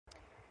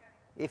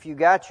If you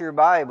got your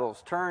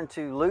Bibles, turn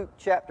to Luke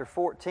chapter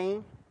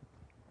 14,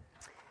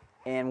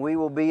 and we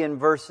will be in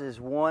verses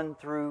 1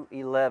 through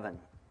 11.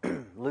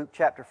 Luke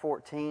chapter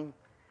 14,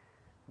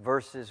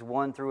 verses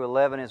 1 through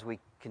 11, as we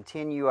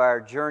continue our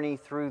journey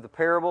through the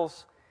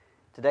parables.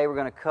 Today we're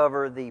going to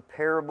cover the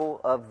parable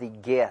of the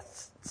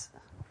guests.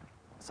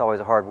 It's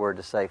always a hard word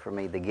to say for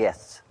me, the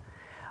guests.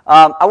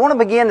 I want to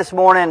begin this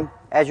morning,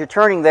 as you're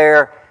turning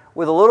there,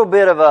 with a little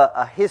bit of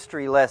a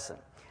history lesson.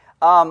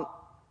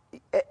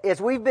 As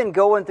we've been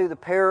going through the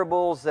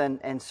parables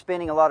and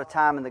spending a lot of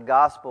time in the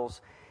Gospels,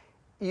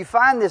 you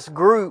find this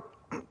group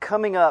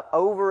coming up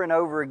over and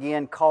over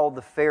again called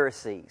the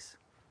Pharisees,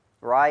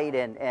 right?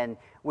 And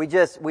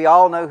we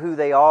all know who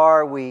they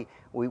are. We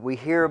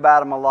hear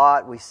about them a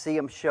lot. We see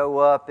them show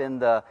up in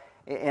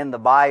the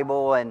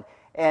Bible,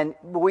 and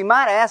we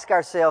might ask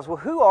ourselves, well,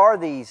 who are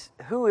these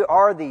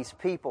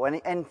people? And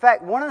in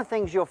fact, one of the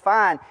things you'll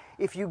find,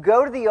 if you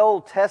go to the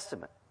Old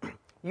Testament,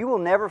 you will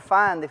never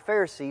find the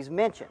Pharisees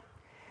mentioned.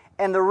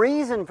 And the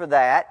reason for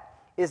that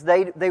is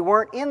they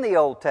weren't in the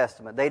Old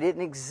Testament. They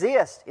didn't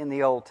exist in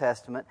the Old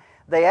Testament.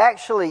 They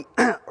actually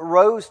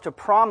rose to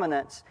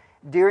prominence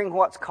during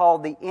what's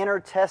called the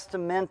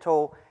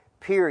intertestamental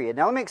period.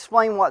 Now let me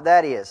explain what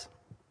that is.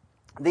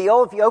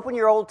 If you open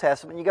your Old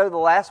Testament, you go to the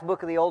last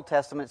book of the Old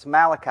Testament, it's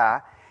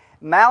Malachi.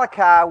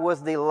 Malachi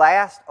was the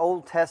last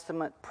Old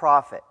Testament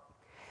prophet.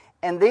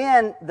 And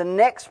then the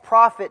next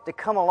prophet to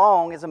come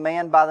along is a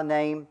man by the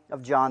name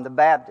of John the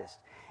Baptist.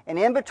 And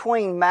in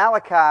between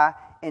Malachi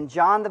and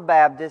John the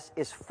Baptist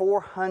is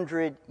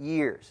 400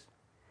 years.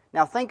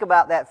 Now think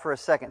about that for a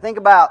second. Think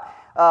about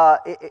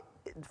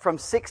from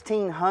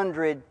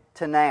 1600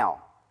 to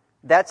now.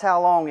 That's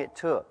how long it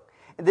took.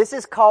 This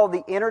is called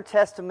the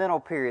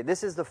intertestamental period.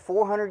 This is the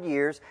 400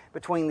 years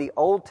between the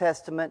Old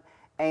Testament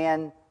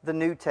and the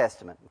New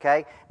Testament.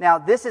 Okay? Now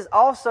this is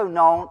also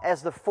known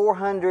as the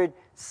 400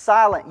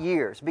 silent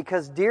years,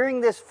 because during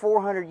this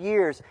 400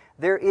 years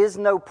there is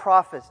no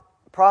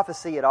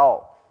prophecy at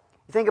all.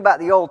 You think about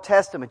the Old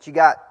Testament, you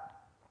got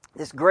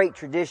this great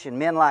tradition,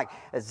 men like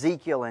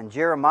Ezekiel and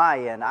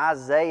Jeremiah and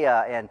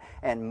Isaiah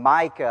and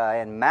Micah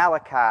and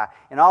Malachi,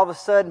 and all of a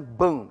sudden,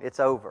 boom, it's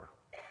over.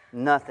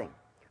 Nothing.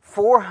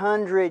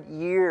 400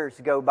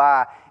 years go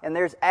by, and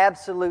there's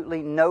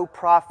absolutely no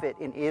prophet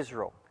in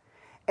Israel.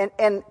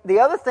 And the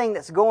other thing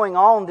that's going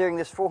on during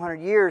this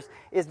 400 years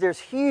is there's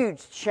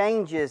huge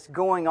changes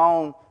going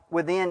on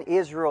within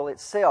Israel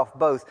itself,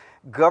 both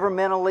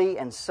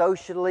governmentally and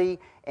socially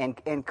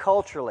and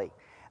culturally.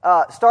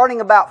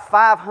 Starting about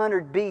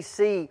 500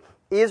 BC,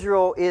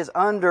 Israel is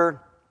under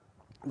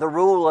the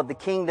rule of the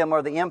kingdom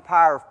or the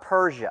empire of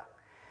Persia.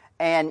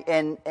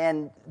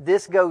 And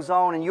this goes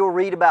on, and you'll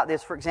read about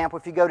this. For example,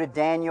 if you go to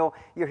Daniel,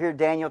 you'll hear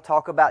Daniel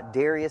talk about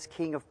Darius,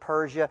 king of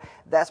Persia.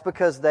 That's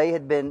because they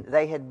had been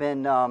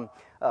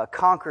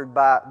conquered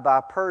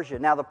by Persia.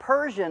 Now, the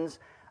Persians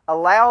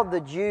allowed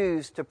the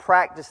Jews to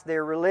practice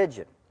their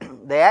religion.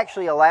 They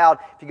actually allowed,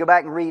 if you go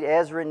back and read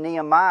Ezra and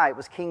Nehemiah, it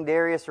was King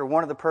Darius or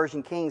one of the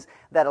Persian kings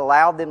that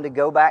allowed them to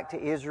go back to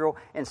Israel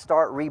and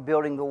start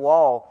rebuilding the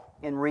wall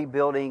and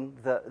rebuilding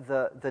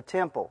the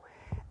temple.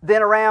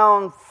 Then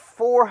around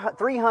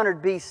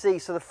 300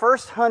 BC, so the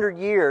first 100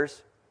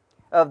 years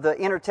of the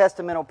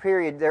intertestamental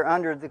period, they're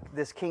under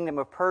this kingdom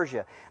of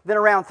Persia. Then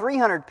around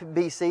 300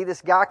 BC,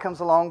 this guy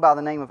comes along by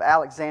the name of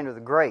Alexander the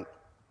Great.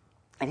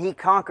 And he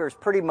conquers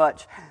pretty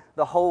much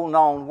the whole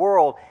known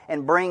world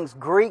and brings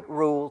Greek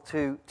rule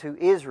to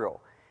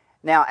Israel.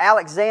 Now,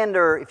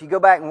 Alexander, if you go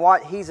back and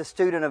watch, he's a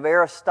student of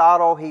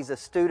Aristotle, he's a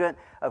student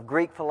of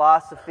Greek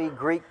philosophy,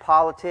 Greek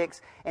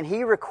politics, and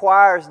he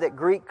requires that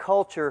Greek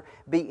culture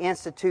be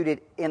instituted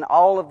in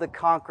all of the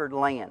conquered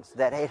lands,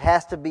 that it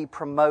has to be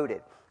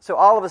promoted. So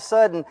all of a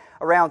sudden,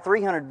 around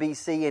 300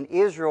 BC in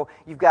Israel,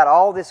 you've got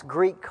all this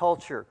Greek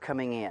culture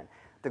coming in.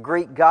 The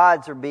Greek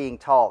gods are being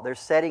taught. They're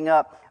setting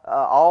up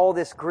all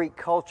this Greek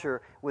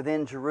culture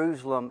within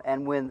Jerusalem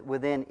and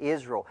within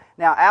Israel.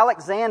 Now,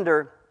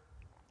 Alexander,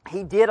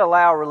 he did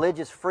allow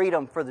religious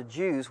freedom for the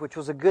Jews, which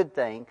was a good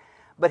thing,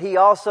 but he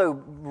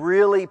also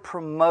really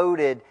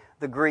promoted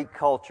the Greek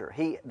culture,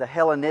 the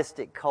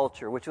Hellenistic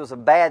culture, which was a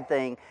bad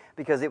thing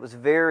because it was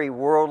very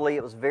worldly,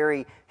 it was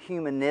very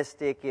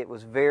humanistic, it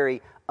was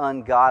very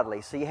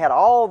ungodly. So you had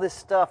all this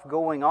stuff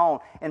going on.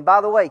 And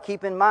by the way,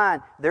 keep in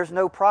mind, there's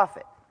no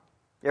prophet.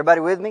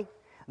 Everybody with me?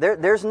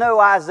 There's no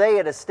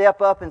Isaiah to step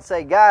up and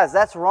say, guys,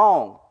 that's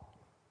wrong.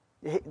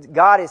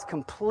 God is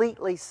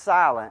completely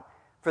silent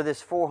for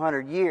this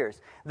 400 years.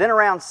 Then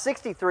around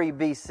 63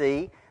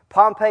 BC,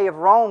 Pompey of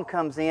Rome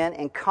comes in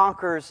and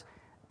conquers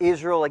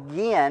Israel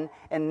again,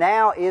 and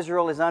now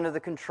Israel is under the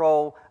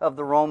control of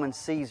the Roman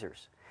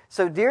Caesars.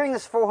 So during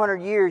this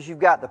 400 years, you've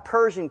got the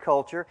Persian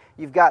culture,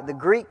 you've got the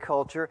Greek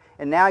culture,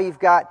 and now you've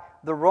got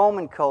the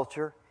Roman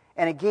culture.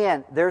 And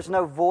again, there's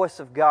no voice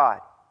of God.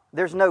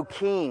 There's no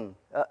king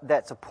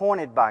that's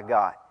appointed by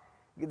God.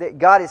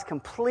 God is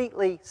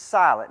completely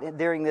silent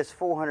during this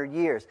 400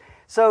 years.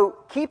 So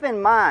keep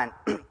in mind,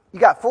 you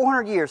got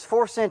 400 years,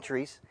 4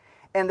 centuries,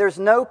 and there's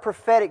no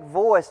prophetic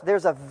voice.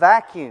 There's a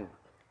vacuum.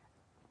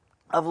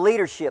 of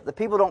leadership. The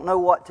people don't know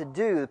what to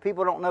do. The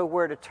people don't know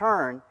where to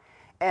turn.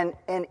 And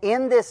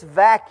in this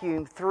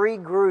vacuum, three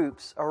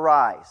groups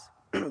arise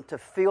to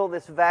fill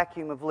this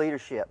vacuum of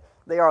leadership.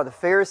 They are the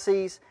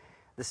Pharisees,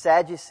 the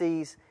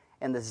Sadducees,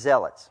 and the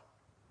Zealots.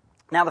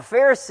 Now, the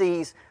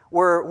Pharisees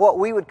were what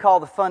we would call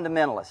the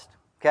fundamentalists.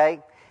 Okay?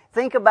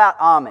 Think about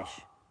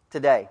Amish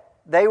today.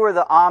 They were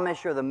the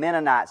Amish or the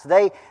Mennonites.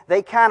 They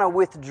kind of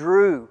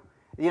withdrew.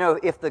 You know,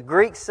 if the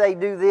Greeks say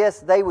do this,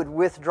 they would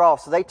withdraw.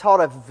 So they taught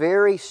a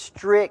very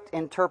strict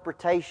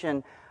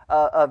interpretation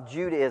of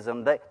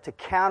Judaism to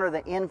counter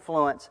the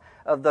influence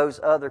of those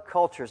other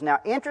cultures. Now,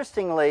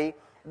 interestingly,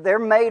 they're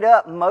made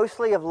up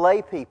mostly of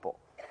lay people.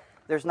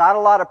 There's not a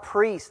lot of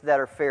priests that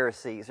are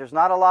Pharisees. There's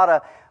not a lot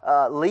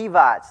of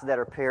Levites that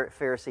are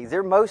Pharisees.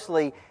 They're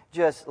mostly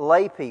just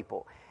lay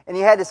people. And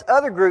you had this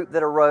other group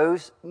that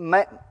arose,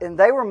 and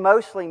they were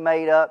mostly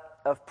made up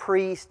of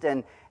priests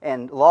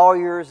and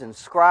lawyers and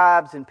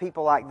scribes and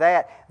people like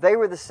that. They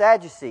were the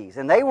Sadducees,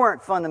 and they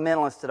weren't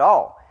fundamentalists at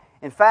all.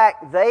 In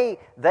fact, they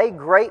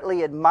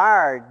greatly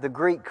admired the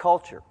Greek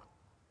culture.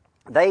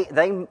 They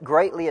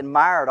greatly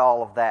admired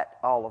all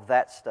of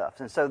that stuff.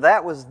 And so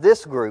that was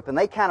this group, and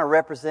they kind of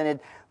represented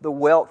the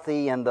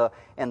wealthy and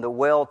the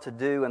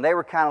well-to-do, and they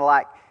were kind of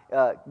like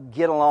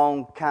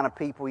get-along kind of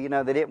people. You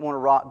know, they didn't want to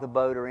rock the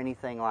boat or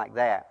anything like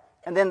that.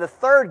 And then the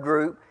third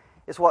group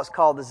is what's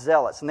called the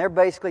Zealots, and they're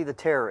basically the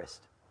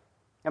terrorists.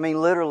 I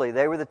mean, literally,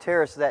 they were the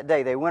terrorists of that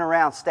day. They went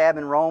around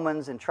stabbing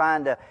Romans and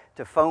trying to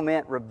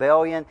foment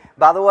rebellion.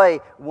 By the way,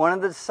 one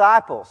of the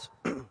disciples,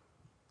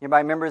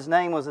 anybody remember his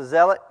name, was a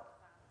zealot?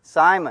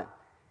 Simon.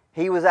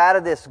 He was out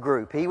of this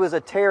group. He was a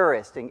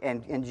terrorist,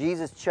 and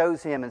Jesus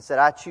chose him and said,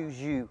 I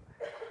choose you.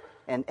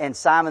 And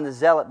Simon the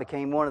Zealot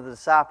became one of the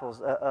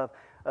disciples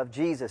of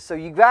Jesus. So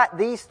you got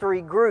these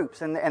three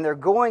groups, and they're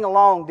going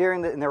along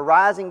and they're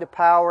rising to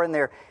power, and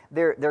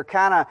they're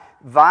kind of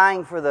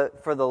vying for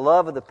the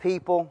love of the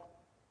people.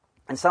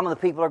 And some of the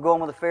people are going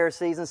with the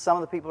Pharisees, and some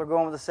of the people are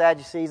going with the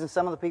Sadducees, and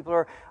some of the people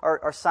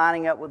are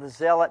signing up with the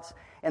Zealots.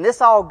 And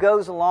this all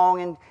goes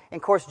along, and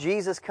of course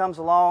Jesus comes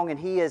along, and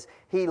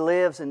he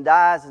lives and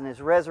dies and is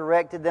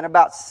resurrected. Then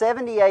about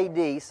 70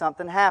 A.D.,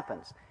 something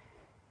happens.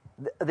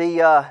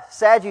 The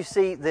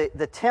Sadducee,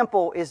 the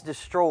temple is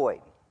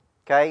destroyed.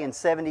 Okay, in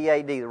 70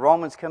 A.D., the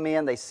Romans come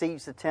in, they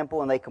siege the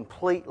temple, and they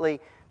completely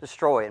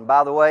destroy it. And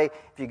by the way,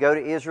 if you go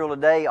to Israel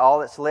today, all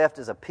that's left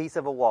is a piece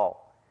of a wall.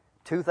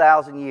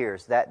 2,000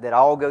 years. That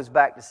all goes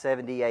back to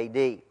 70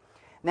 A.D.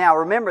 Now,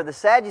 remember, the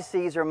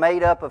Sadducees are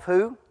made up of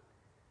who?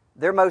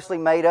 They're mostly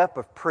made up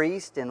of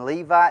priests and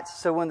Levites.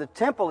 So when the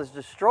temple is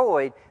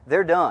destroyed,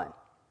 they're done.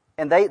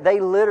 And they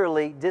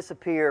literally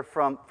disappear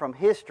from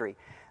history.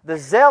 The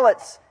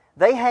Zealots,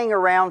 they hang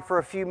around for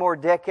a few more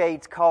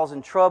decades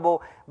causing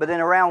trouble. But then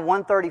around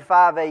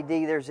 135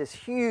 A.D., there's this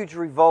huge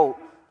revolt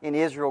in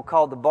Israel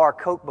called the Bar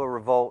Kokhba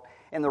revolt.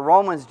 And the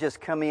Romans just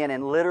come in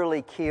and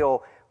literally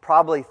kill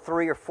probably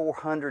 300,000 or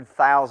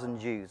 400,000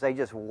 Jews. They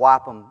just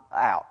wipe them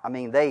out. I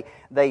mean,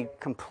 they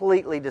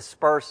completely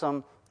disperse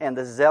them, and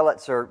the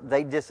Zealots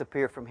they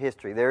disappear from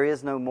history. There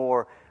is no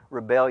more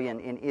rebellion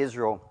in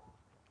Israel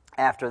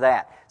after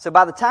that. So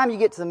by the time you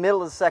get to the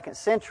middle of the 2nd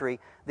century,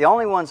 the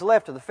only ones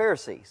left are the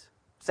Pharisees.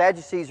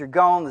 Sadducees are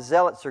gone, the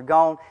Zealots are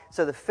gone,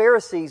 so the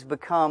Pharisees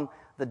become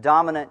the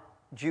dominant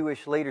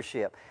Jewish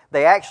leadership.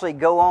 They actually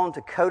go on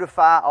to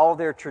codify all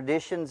their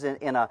traditions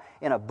in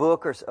a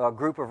book or a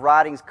group of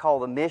writings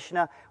called the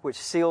Mishnah, which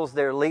seals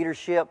their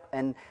leadership.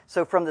 And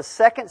so from the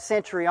 2nd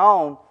century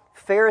on,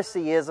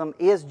 Phariseeism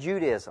is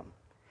Judaism.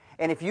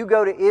 And if you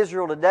go to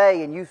Israel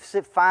today and you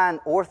find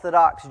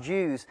Orthodox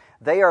Jews,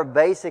 they are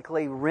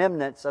basically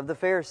remnants of the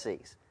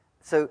Pharisees.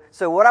 So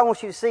what I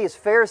want you to see is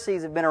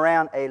Pharisees have been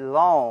around a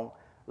long,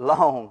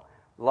 long,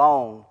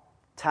 long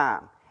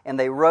time. And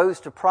they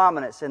rose to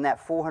prominence in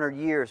that 400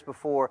 years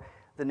before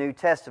the New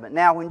Testament.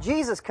 Now, when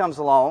Jesus comes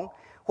along,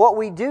 what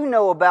we do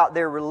know about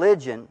their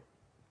religion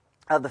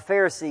of the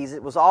Pharisees,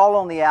 it was all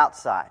on the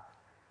outside.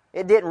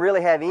 It didn't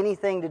really have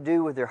anything to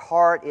do with their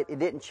heart. It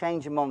didn't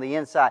change them on the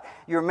inside.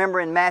 You remember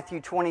in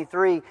Matthew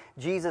 23,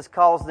 Jesus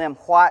calls them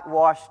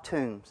whitewashed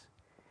tombs.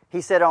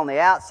 He said on the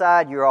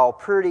outside, you're all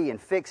pretty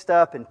and fixed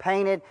up and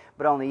painted,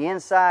 but on the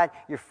inside,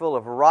 you're full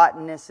of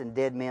rottenness and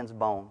dead men's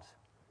bones.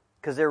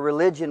 Because their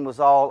religion was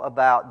all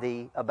about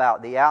the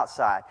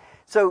outside.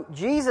 So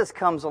Jesus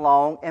comes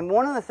along, and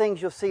one of the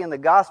things you'll see in the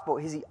gospel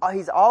is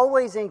he's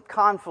always in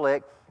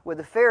conflict with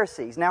the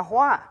Pharisees. Now,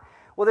 why?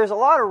 Well, there's a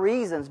lot of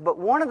reasons, but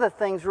one of the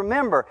things,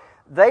 remember,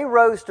 they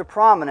rose to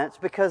prominence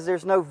because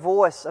there's no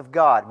voice of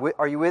God.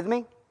 Are you with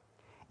me?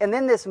 And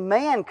then this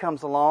man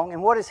comes along,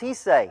 and what does he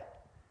say?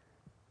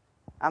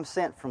 I'm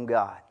sent from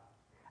God.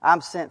 I'm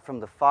sent from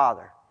the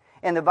Father.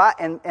 And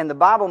the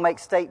Bible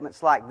makes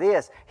statements like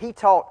this. He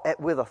taught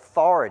with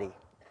authority,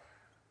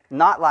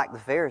 not like the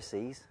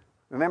Pharisees.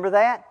 Remember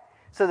that?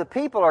 So the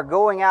people are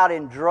going out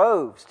in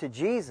droves to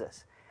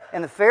Jesus.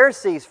 And the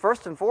Pharisees,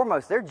 first and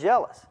foremost, they're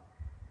jealous.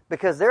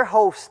 Because their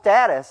whole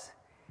status,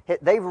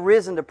 they've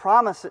risen to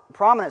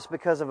prominence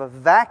because of a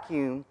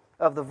vacuum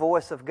of the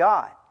voice of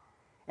God.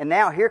 And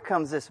now here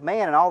comes this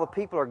man, and all the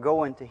people are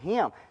going to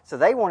him. So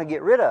they want to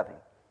get rid of him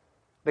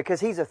because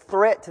he's a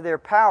threat to their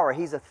power.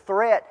 He's a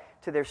threat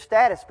to their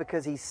status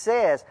because he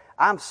says,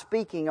 I'm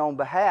speaking on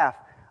behalf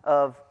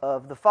of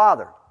the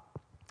Father.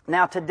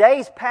 Now,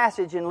 today's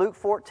passage in Luke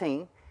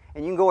 14,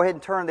 and you can go ahead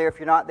and turn there if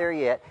you're not there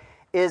yet,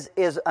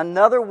 is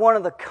another one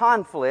of the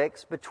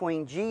conflicts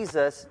between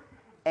Jesus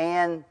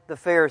and the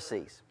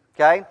Pharisees.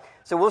 Okay?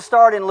 So we'll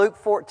start in Luke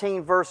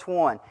 14, verse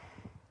 1.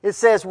 It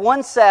says,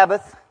 one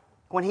Sabbath,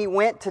 when he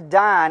went to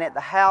dine at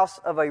the house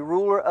of a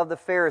ruler of the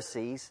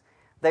Pharisees,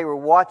 they were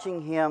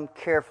watching him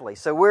carefully.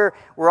 So we're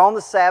on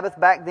the Sabbath.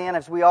 Back then,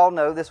 as we all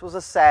know, this was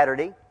a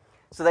Saturday.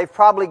 So they've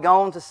probably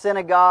gone to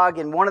synagogue,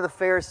 and one of the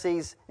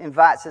Pharisees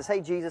says,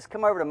 hey, Jesus,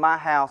 come over to my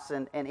house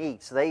and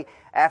eat. So they,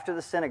 after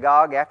the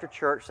synagogue, after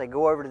church, they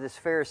go over to this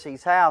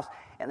Pharisee's house,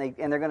 and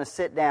they're going to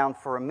sit down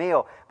for a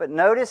meal. But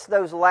notice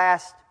those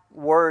last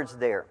words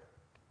there.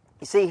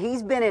 You see,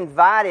 he's been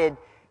invited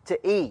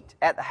to eat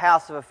at the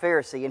house of a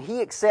Pharisee, and he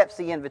accepts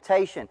the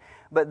invitation.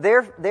 But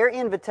their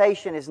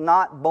invitation is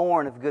not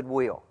born of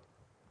goodwill.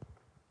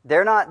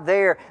 They're not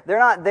there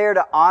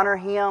to honor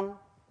him.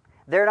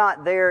 They're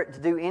not there to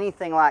do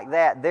anything like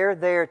that. They're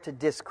there to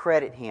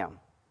discredit him.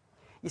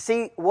 You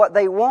see, what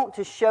they want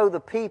to show the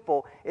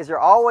people is they're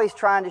always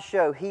trying to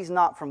show he's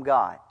not from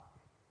God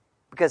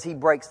because he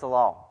breaks the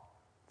law.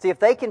 See, if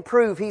they can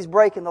prove he's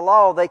breaking the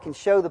law, they can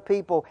show the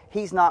people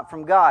he's not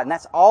from God. And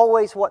that's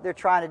always what they're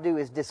trying to do,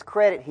 is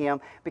discredit him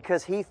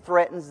because he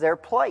threatens their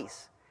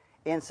place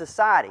in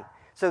society.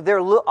 So they're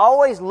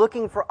always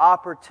looking for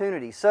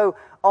opportunity. So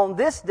on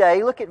this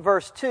day, look at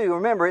verse 2.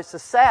 Remember, it's the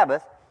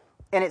Sabbath.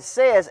 And it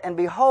says, and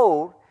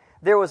behold,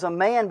 there was a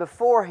man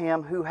before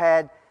him who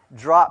had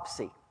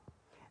dropsy.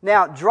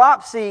 Now,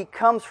 dropsy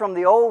comes from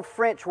the old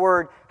French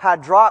word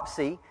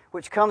hydropsy,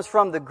 which comes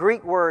from the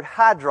Greek word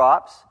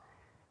hydrops,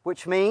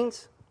 which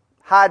means,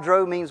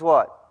 hydro means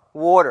what?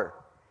 Water.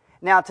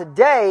 Now,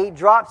 today,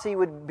 dropsy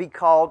would be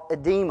called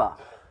edema.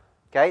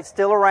 Okay, it's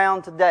still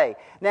around today.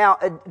 Now,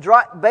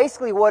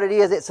 basically what it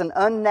is, it's an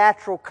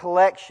unnatural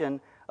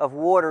collection of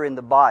water in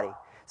the body.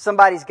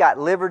 Somebody's got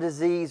liver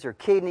disease or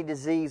kidney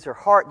disease or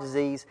heart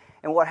disease,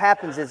 and what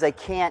happens is they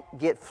can't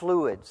get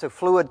fluid. So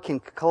fluid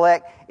can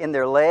collect in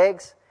their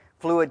legs,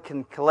 fluid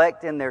can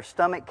collect in their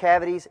stomach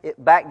cavities.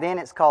 Back then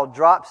it's called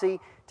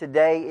dropsy,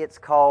 today it's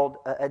called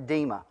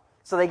edema.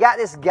 So they got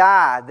this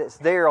guy that's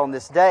there on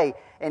this day,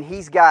 and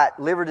he's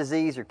got liver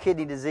disease or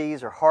kidney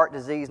disease or heart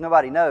disease,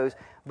 nobody knows,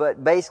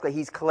 but basically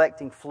he's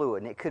collecting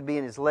fluid. And it could be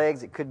in his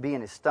legs, it could be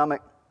in his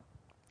stomach.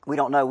 We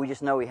don't know. We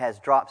just know he has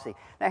dropsy.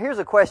 Now, here's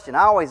a question.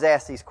 I always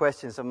ask these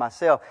questions of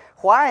myself.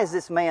 Why is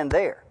this man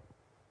there?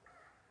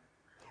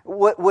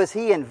 Was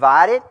he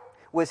invited?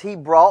 Was he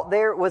brought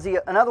there?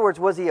 In other words,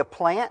 was he a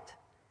plant?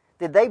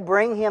 Did they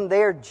bring him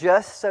there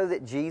just so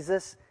that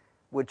Jesus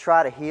would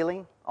try to heal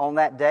him on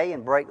that day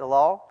and break the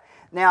law?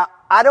 Now,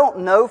 I don't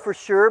know for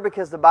sure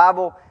because the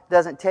Bible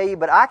doesn't tell you,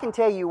 but I can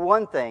tell you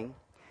one thing.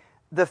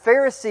 The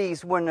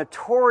Pharisees were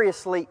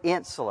notoriously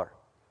insular.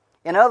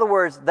 In other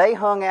words, they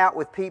hung out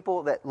with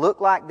people that looked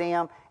like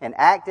them and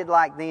acted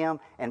like them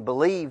and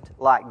believed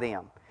like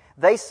them.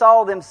 They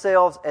saw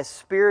themselves as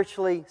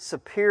spiritually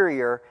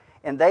superior,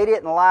 and they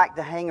didn't like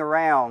to hang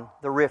around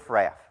the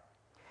riffraff.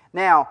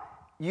 Now,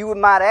 you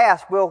might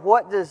ask, well,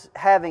 what does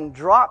having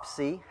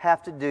dropsy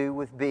have to do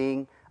with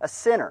being a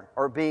sinner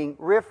or being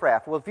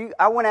riffraff? Well,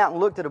 I went out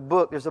and looked at a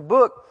book. There's a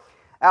book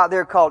out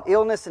there called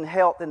Illness and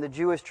Health in the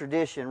Jewish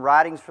Tradition,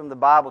 Writings from the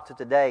Bible to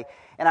Today.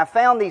 And I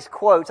found these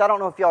quotes. I don't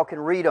know if y'all can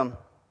read them.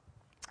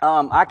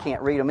 I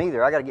can't read them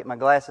either. I got to get my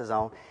glasses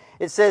on.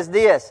 It says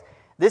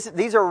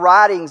these are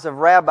writings of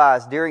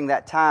rabbis during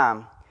that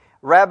time.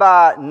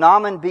 Rabbi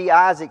Naaman B.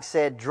 Isaac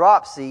said,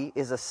 dropsy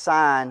is a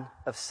sign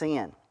of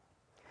sin.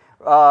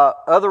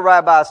 Other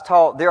rabbis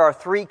taught there are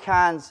three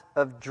kinds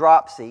of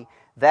dropsy.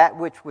 That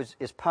which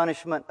is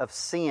punishment of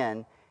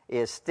sin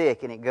is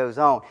stick, and it goes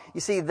on.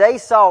 You see, they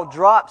saw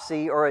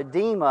dropsy or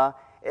edema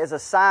as a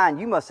sign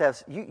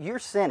you're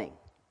sinning.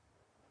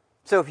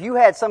 So if you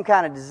had some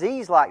kind of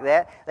disease like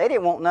that, they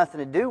didn't want nothing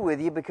to do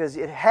with you because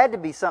it had to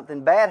be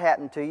something bad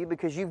happened to you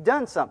because you've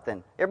done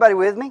something. Everybody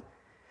with me?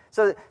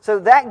 So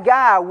that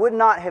guy would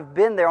not have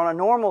been there on a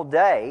normal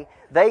day.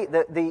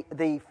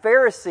 The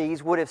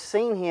Pharisees would have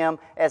seen him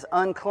as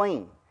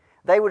unclean.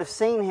 They would have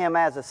seen him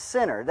as a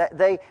sinner.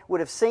 They would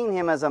have seen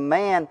him as a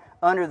man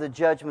under the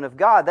judgment of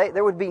God.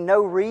 There would be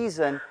no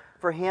reason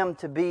for him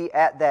to be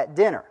at that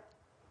dinner.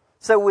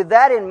 So with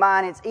that in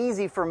mind, it's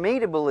easy for me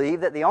to believe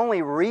that the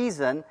only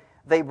reason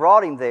they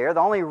brought him there, the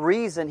only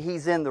reason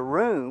he's in the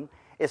room,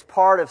 is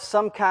part of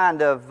some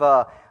kind of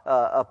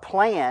a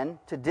plan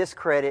to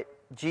discredit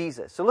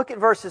Jesus. So look at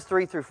verses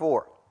 3 through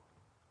 4.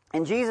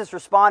 And Jesus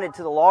responded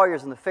to the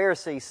lawyers and the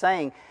Pharisees,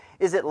 saying,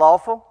 "Is it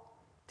lawful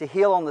to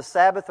heal on the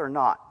Sabbath or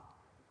not?"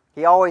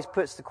 He always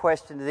puts the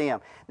question to them.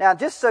 Now,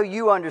 just so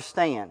you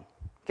understand,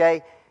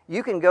 okay,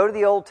 you can go to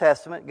the Old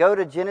Testament, go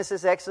to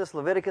Genesis, Exodus,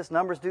 Leviticus,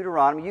 Numbers,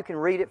 Deuteronomy. You can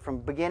read it from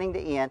beginning to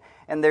end,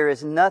 and there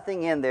is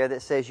nothing in there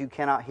that says you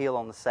cannot heal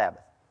on the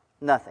Sabbath.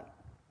 Nothing.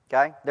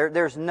 Okay?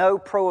 There's no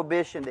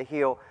prohibition to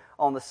heal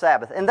on the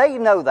Sabbath. And they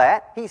know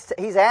that.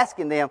 He's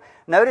asking them.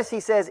 Notice he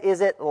says,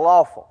 is it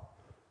lawful?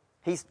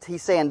 He's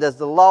saying, does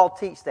the law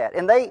teach that?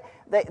 And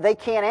they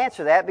can't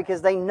answer that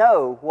because they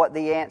know what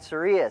the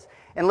answer is.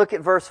 And look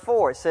at verse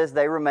 4. It says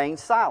they remained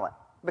silent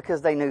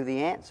because they knew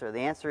the answer. The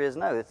answer is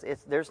no.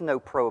 There's no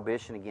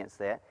prohibition against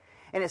that.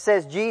 And it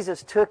says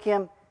Jesus took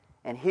him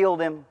and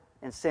healed him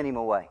and sent him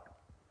away.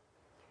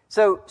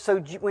 So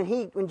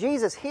when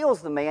Jesus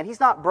heals the man, he's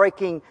not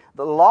breaking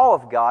the law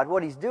of God.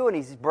 What he's doing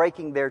is he's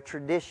breaking their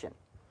tradition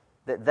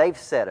that they've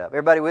set up.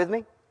 Everybody with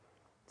me?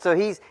 So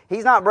he's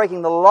not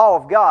breaking the law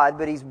of God,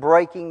 but he's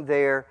breaking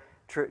their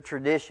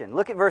tradition.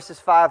 Look at verses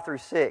 5 through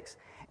 6.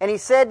 And he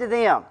said to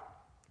them,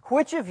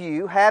 which of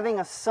you, having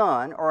a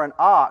son or an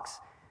ox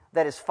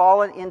that has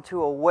fallen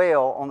into a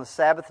well on the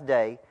Sabbath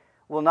day,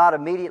 will not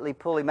immediately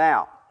pull him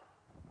out?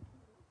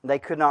 They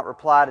could not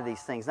reply to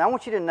these things. Now I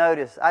want you to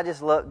notice, I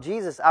just love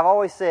Jesus. I've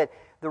always said,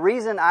 the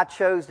reason I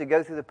chose to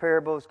go through the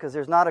parables is because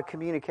there's not a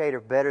communicator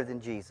better than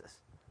Jesus.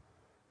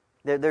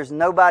 There's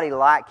nobody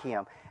like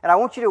him. And I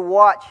want you to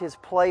watch his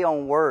play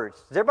on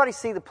words. Does everybody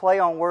see the play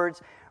on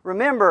words?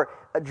 Remember,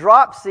 a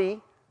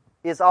dropsy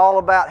is all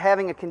about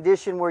having a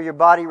condition where your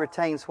body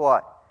retains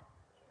what?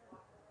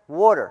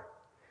 Water.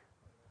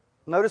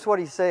 Notice what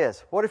he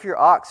says. What if your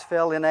ox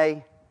fell in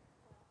a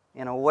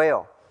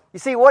well? You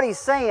see what he's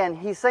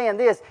saying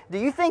this. Do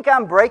you think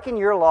I'm breaking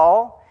your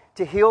law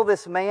to heal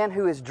this man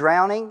who is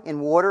drowning in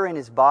water in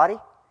his body?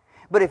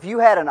 But if you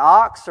had an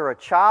ox or a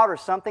child or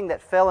something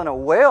that fell in a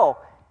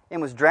well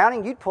and was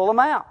drowning, you'd pull him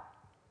out.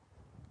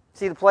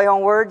 See the play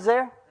on words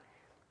there?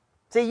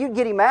 See, you'd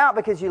get him out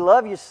because you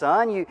love your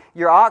son.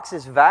 Your ox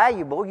is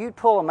valuable. You'd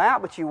pull him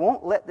out, but you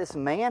won't let this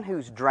man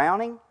who's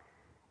drowning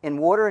in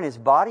water in his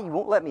body, you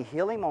won't let me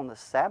heal him on the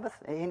Sabbath?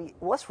 And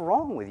what's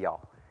wrong with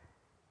y'all?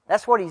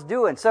 That's what he's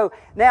doing. So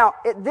now,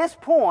 at this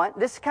point,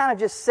 this kind of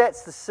just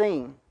sets the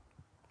scene.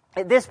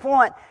 At this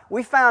point,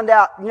 we found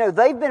out,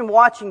 they've been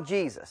watching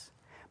Jesus.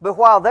 But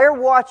while they're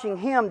watching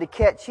him to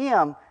catch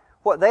him,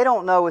 what they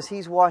don't know is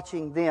he's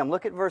watching them.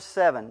 Look at verse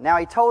 7. Now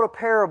he told a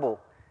parable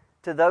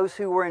to those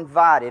who were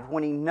invited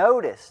when he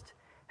noticed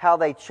how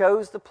they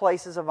chose the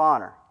places of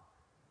honor.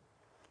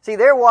 See,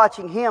 they're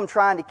watching him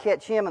trying to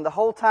catch him, and the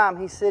whole time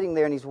he's sitting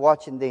there and he's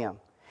watching them.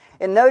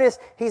 And notice,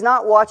 he's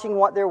not watching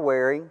what they're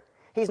wearing.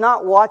 He's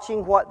not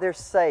watching what they're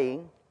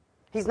saying.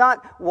 He's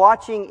not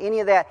watching any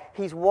of that.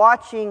 He's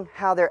watching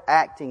how they're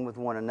acting with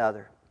one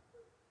another.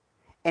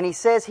 And he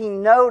says he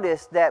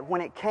noticed that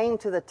when it came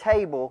to the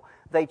table,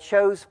 they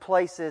chose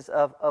places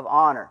of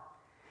honor.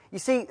 You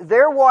see,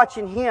 they're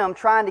watching him,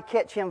 trying to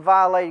catch him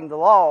violating the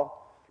law,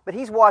 but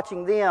he's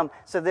watching them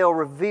so they'll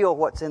reveal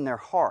what's in their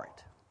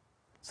heart.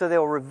 So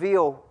they'll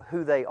reveal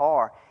who they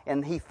are.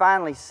 And he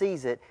finally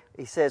sees it,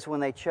 he says,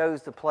 when they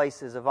chose the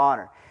places of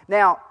honor.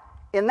 Now,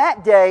 in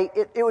that day,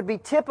 it would be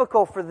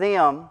typical for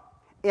them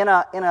in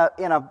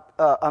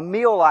a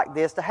meal like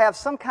this to have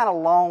some kind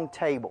of long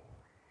table.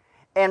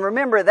 And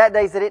remember, in that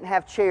days they didn't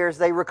have chairs,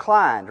 they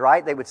reclined,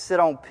 right? They would sit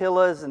on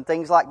pillows and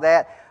things like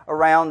that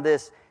around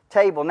this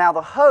table. Now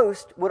the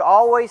host would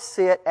always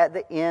sit at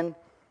the end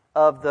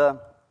of the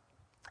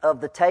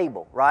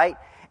table, right?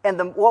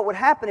 And what would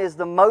happen is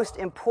the most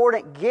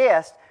important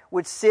guest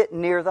would sit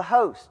near the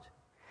host.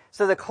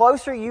 So the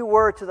closer you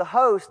were to the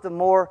host, the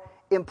more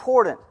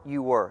important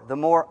you were, the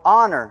more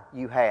honor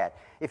you had.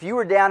 If you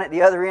were down at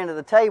the other end of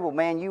the table,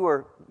 man,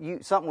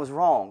 something was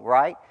wrong,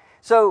 right?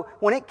 So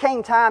when it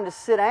came time to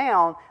sit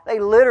down, they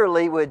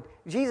literally would.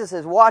 Jesus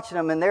is watching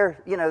them, and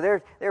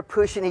they're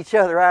pushing each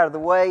other out of the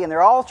way, and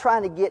they're all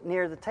trying to get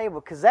near the table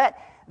because that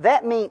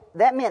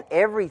meant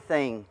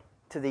everything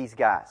to these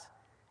guys,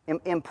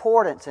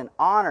 importance and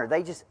honor.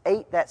 They just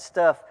ate that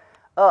stuff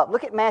up.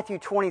 Look at Matthew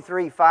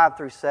 23, 5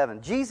 through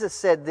 7. Jesus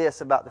said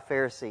this about the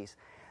Pharisees: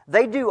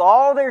 they do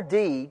all their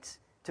deeds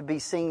to be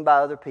seen by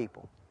other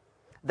people.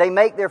 They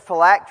make their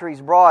phylacteries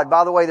broad.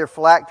 By the way, their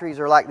phylacteries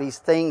are like these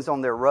things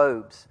on their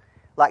robes,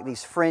 like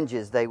these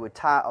fringes they would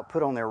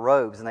put on their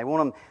robes, and they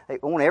want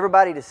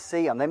everybody to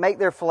see them. They make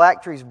their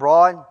phylacteries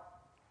broad,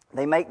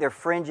 they make their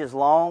fringes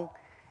long,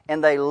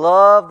 and they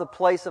love the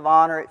place of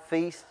honor at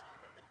feasts,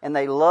 and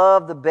they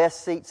love the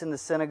best seats in the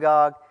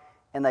synagogue,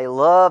 and they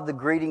love the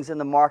greetings in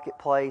the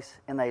marketplace,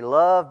 and they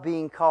love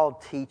being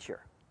called teacher.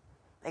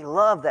 They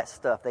love that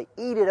stuff. They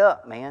eat it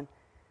up, man.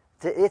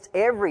 It's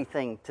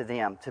everything to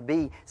them to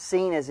be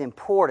seen as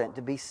important,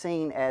 to be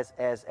seen as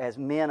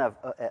men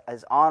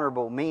as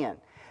honorable men.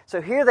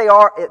 So here they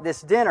are at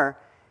this dinner,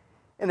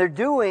 and they're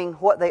doing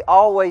what they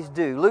always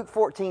do. Luke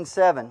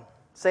 14:7.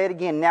 Say it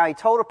again. Now he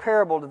told a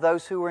parable to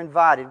those who were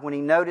invited when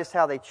he noticed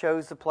how they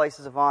chose the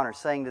places of honor,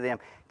 saying to them,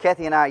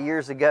 Kathy and I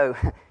years ago,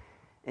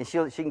 and she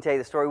can tell you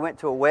the story, went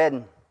to a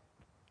wedding.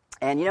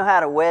 And you know how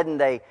at a wedding,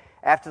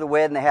 after the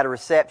wedding they had a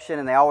reception,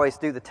 and they always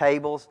do the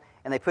tables,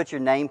 and they put your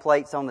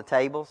nameplates on the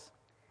tables.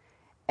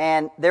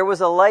 And there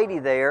was a lady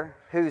there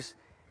who's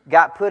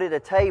got put at a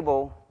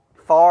table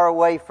far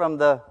away from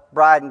the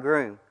bride and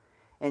groom.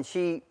 And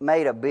she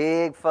made a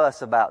big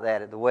fuss about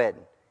that at the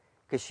wedding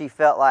because she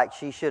felt like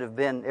she should have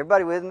been,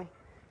 everybody with me?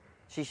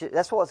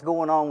 That's what's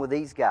going on with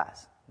these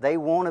guys. They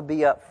want to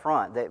be up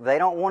front. They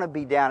don't want to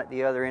be down at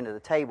the other end of the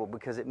table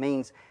because it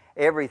means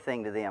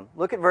everything to them.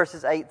 Look at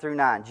verses 8 through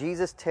 9.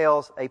 Jesus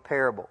tells a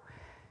parable.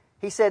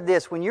 He said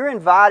this, when you're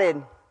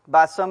invited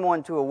by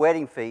someone to a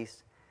wedding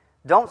feast,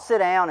 don't sit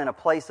down in a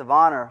place of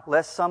honor,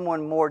 lest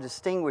someone more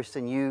distinguished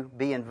than you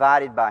be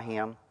invited by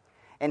him.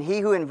 And he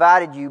who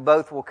invited you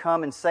both will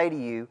come and say to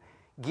you,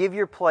 give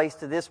your place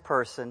to this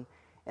person,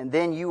 and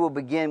then you will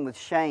begin with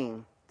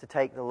shame to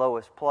take the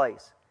lowest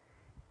place.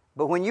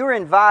 But when you are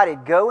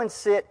invited, go and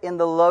sit in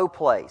the low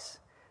place,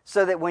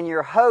 so that when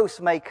your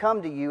host may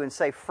come to you and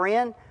say,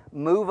 friend,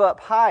 move up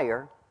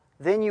higher,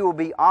 then you will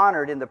be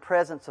honored in the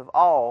presence of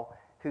all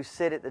who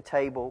sit at the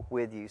table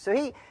with you. So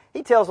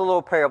he tells a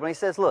little parable, and he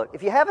says, look,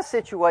 if you have a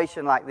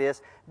situation like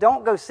this,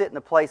 don't go sit in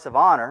the place of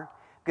honor,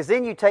 because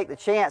then you take the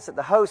chance that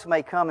the host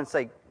may come and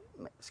say,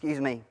 excuse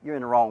me, you're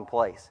in the wrong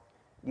place.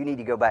 You need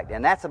to go back there.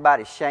 And that's about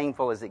as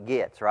shameful as it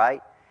gets,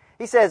 right?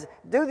 He says,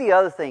 do the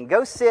other thing.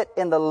 Go sit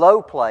in the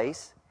low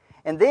place,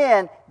 and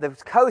then the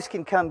host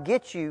can come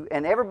get you,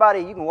 and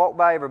everybody, you can walk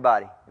by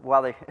everybody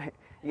while they,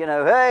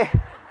 hey,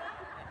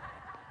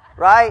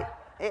 right?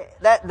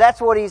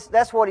 That's what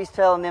he's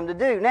telling them to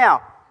do.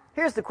 Now,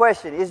 here's the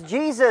question. Is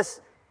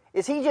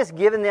he just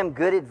giving them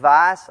good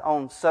advice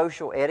on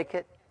social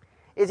etiquette?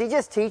 Is he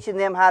just teaching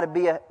them how to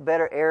be a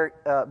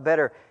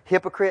better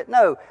hypocrite?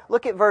 No.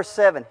 Look at verse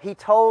 7. He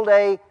told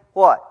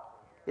what?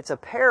 It's a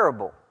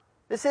parable.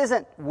 This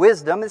isn't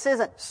wisdom. This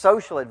isn't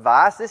social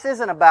advice. This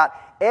isn't about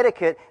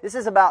etiquette. This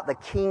is about the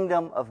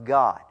kingdom of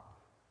God.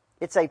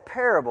 It's a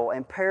parable,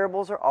 and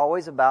parables are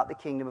always about the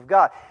kingdom of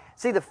God.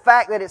 See, the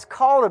fact that it's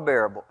called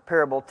a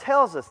parable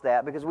tells us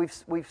that because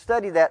we've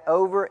studied that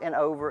over and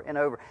over and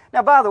over.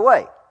 Now, by the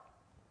way,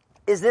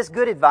 is this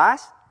good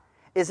advice?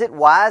 Is it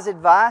wise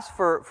advice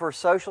for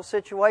social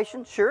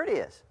situations? Sure it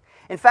is.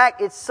 In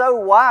fact, it's so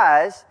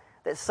wise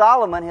that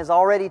Solomon has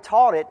already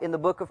taught it in the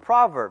book of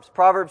Proverbs.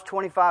 Proverbs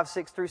 25,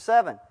 6 through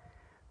 7.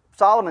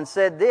 Solomon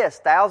said this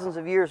thousands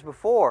of years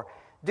before,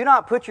 do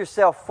not put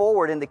yourself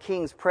forward in the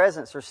king's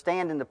presence or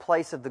stand in the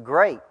place of the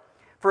great.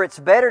 For it's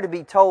better to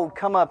be told,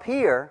 come up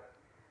here,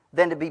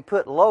 than to be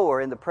put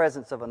lower in the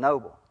presence of a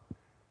noble.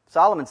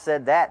 Solomon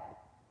said that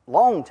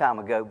long time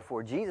ago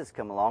before Jesus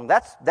came along.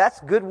 That's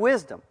good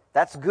wisdom.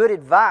 That's good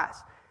advice.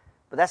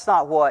 But that's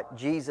not what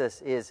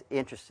Jesus is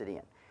interested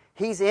in.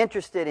 He's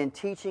interested in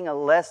teaching a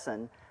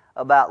lesson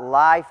about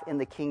life in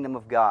the kingdom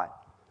of God.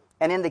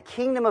 And in the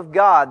kingdom of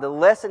God, the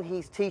lesson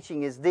he's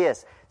teaching is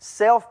this.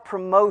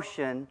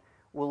 Self-promotion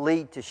will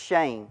lead to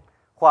shame,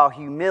 while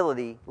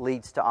humility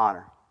leads to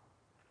honor.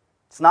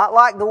 It's not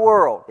like the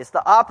world. It's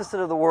the opposite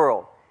of the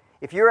world.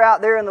 If you're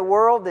out there in the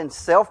world, then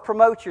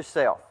self-promote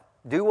yourself.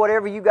 Do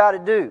whatever you got to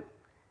do.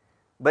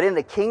 But in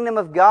the kingdom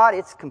of God,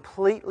 it's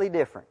completely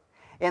different.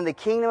 In the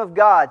kingdom of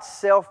God,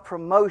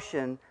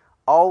 self-promotion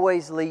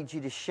always leads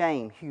you to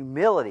shame.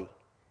 Humility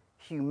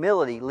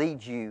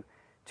leads you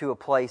to a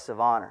place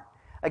of honor.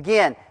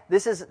 Again,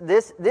 this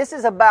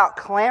is about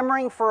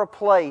clamoring for a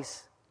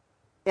place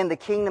in the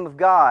kingdom of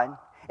God,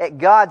 at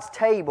God's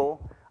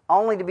table,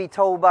 only to be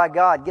told by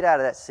God, get out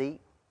of that seat.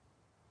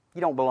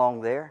 You don't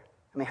belong there.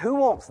 I mean, who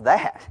wants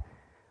that?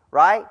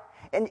 Right?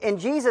 And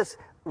Jesus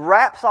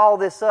wraps all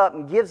this up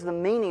and gives the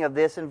meaning of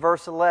this in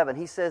verse 11.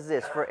 He says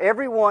this, for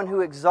everyone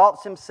who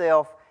exalts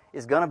himself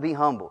is going to be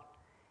humbled,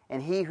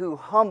 and he who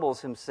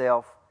humbles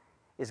himself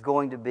is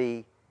going to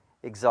be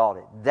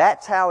exalted.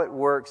 That's how it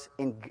works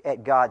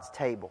at God's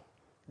table.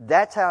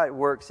 That's how it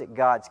works at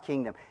God's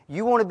kingdom.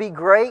 You want to be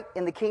great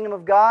in the kingdom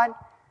of God?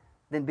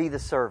 Then be the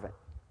servant.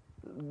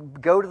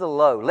 Go to the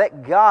low.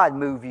 Let God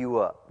move you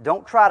up.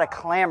 Don't try to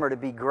clamor to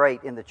be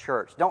great in the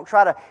church. Don't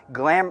try to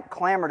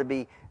clamor to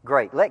be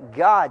great. Let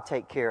God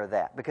take care of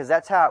that, because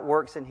that's how it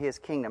works in His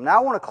kingdom. Now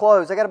I want to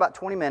close. I got about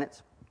 20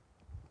 minutes.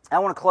 I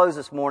want to close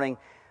this morning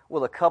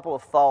with a couple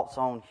of thoughts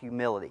on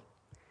humility,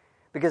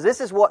 because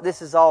this is what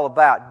this is all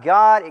about.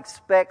 God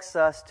expects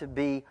us to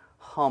be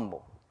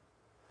humble.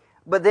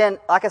 But then,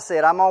 like I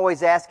said, I'm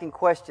always asking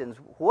questions.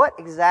 What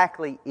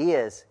exactly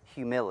is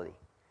humility?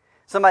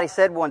 Somebody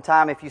said one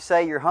time, if you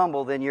say you're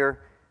humble, then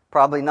you're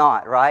probably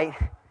not, right?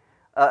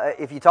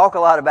 If you talk a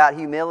lot about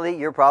humility,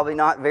 you're probably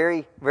not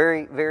very,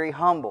 very, very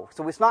humble.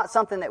 So it's not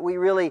something that we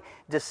really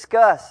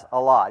discuss a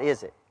lot,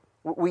 is it?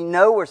 We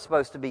know we're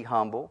supposed to be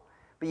humble,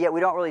 but yet we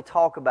don't really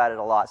talk about it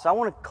a lot. So I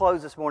want to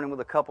close this morning with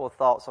a couple of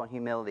thoughts on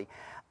humility.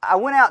 I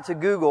went out to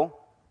Google,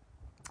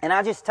 and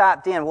I just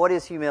typed in, what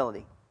is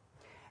humility?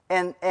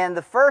 And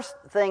the first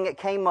thing that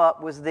came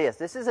up was this.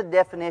 This is a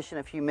definition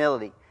of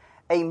humility.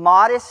 A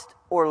modest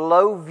or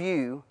low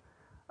view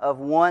of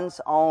one's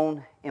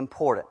own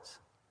importance.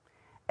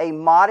 A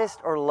modest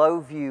or low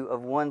view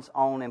of one's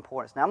own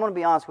importance. Now, I'm going to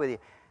be honest with you.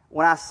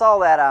 When I saw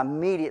that, I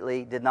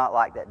immediately did not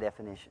like that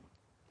definition.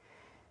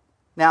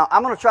 Now,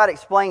 I'm going to try to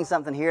explain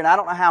something here, and I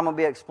don't know how I'm going to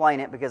be able to explain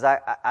it, because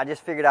I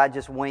just figured I'd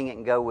just wing it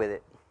and go with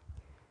it.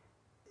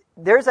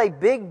 There's a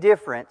big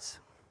difference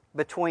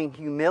between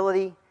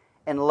humility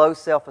and low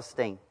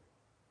self-esteem.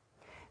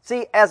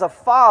 See, as a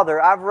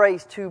father, I've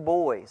raised two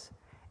boys.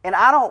 And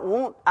I don't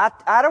want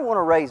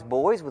to raise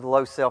boys with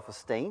low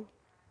self-esteem.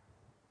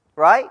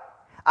 Right?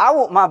 I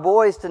want my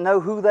boys to know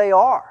who they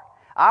are.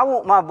 I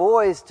want my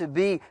boys to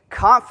be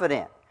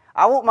confident.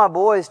 I want my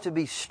boys to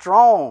be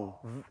strong.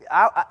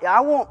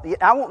 I want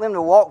them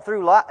to walk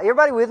through life.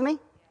 Everybody with me?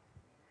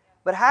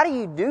 But how do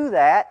you do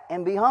that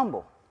and be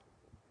humble?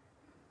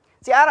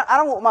 See, I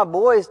don't want my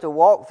boys to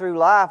walk through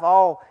life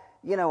all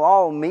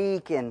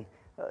meek and,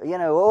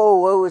 oh,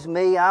 woe is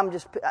me.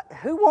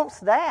 Who wants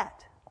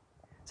that?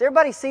 Does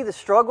everybody see the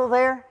struggle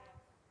there?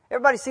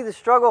 Everybody see the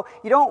struggle?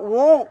 You don't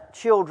want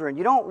children.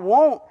 You don't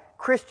want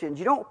Christians.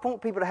 You don't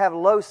want people to have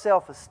low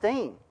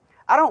self-esteem.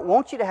 I don't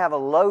want you to have a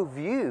low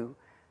view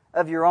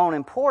of your own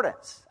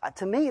importance.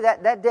 To me,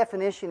 that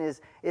definition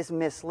is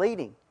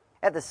misleading.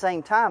 At the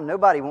same time,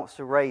 nobody wants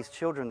to raise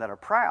children that are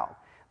proud,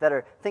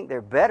 think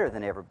they're better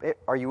than everybody.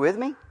 Are you with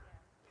me?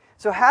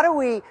 So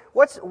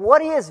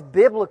what is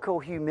biblical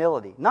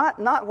humility?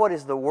 Not what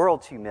is the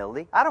world's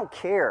humility. I don't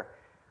care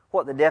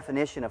what the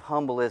definition of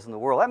humble is in the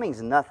world. That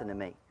means nothing to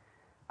me.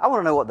 I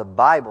want to know what the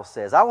Bible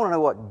says. I want to know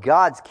what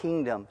God's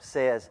kingdom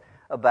says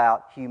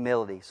about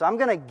humility. So I'm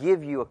going to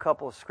give you a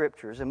couple of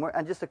scriptures and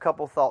just a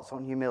couple of thoughts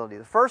on humility.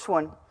 The first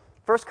one,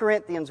 1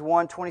 Corinthians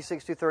 1,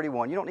 26 through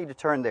 31. You don't need to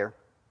turn there,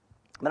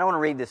 but I want to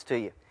read this to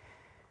you.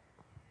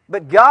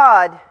 But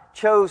God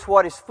chose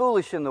what is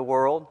foolish in the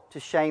world to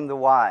shame the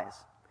wise.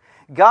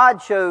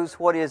 God chose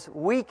what is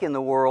weak in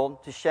the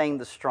world to shame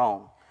the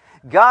strong.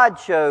 God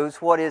chose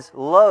what is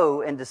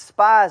low and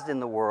despised in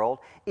the world,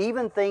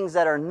 even things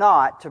that are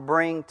not, to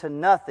bring to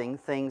nothing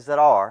things that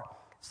are,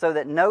 so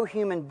that no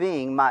human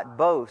being might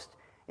boast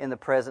in the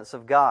presence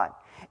of God.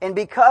 And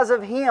because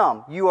of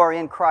Him, you are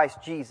in Christ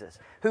Jesus,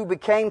 who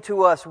became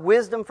to us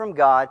wisdom from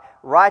God,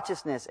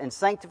 righteousness and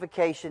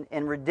sanctification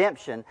and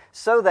redemption,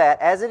 so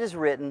that, as it is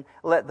written,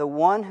 let the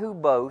one who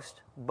boasts,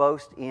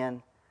 boast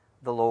in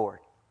the Lord.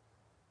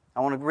 I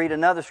want to read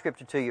another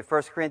scripture to you,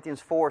 1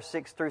 Corinthians 4,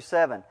 6 through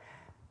 7.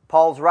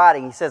 Paul's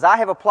writing, he says, I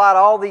have applied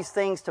all these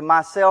things to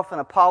myself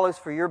and Apollos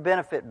for your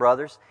benefit,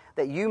 brothers,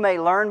 that you may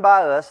learn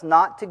by us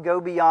not to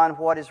go beyond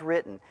what is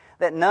written,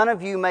 that none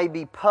of you may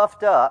be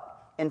puffed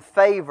up in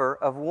favor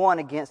of one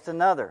against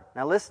another.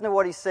 Now listen to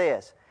what he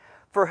says.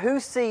 For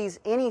who sees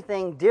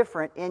anything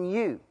different in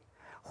you?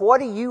 What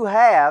do you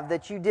have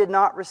that you did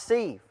not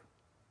receive?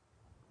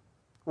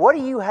 What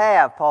do you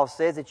have, Paul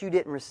says, that you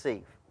didn't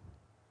receive?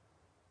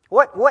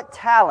 What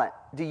talent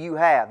do you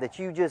have that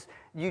you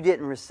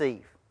didn't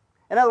receive?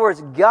 In other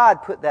words,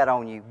 God put that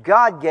on you.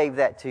 God gave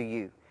that to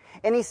you.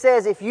 And he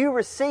says, if you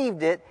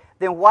received it,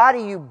 then why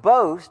do you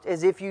boast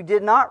as if you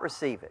did not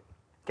receive it?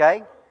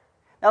 Okay?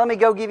 Now let me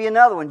go give you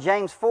another one.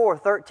 James 4,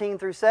 13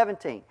 through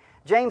 17.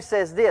 James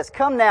says this,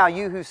 come now,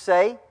 you who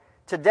say,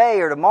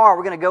 today or tomorrow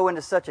we're going to go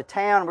into such a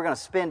town, we're going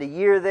to spend a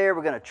year there,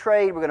 we're going to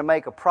trade, we're going to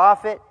make a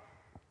profit.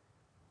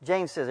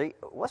 James says,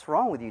 what's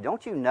wrong with you?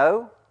 Don't you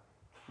know?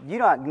 You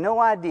don't have no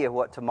idea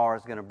what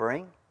tomorrow's going to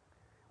bring.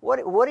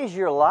 What is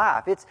your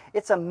life?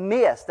 It's a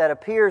mist that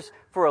appears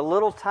for a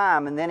little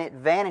time and then it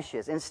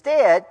vanishes.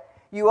 Instead,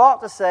 you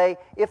ought to say,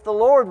 if the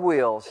Lord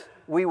wills,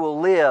 we will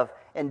live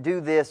and do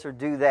this or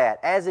do that.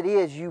 As it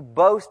is, you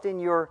boast in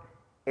your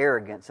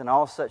arrogance, and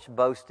all such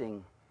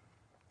boasting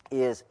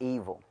is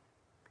evil.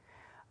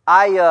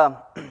 I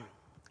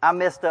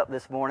messed up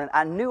this morning.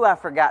 I knew I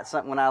forgot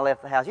something when I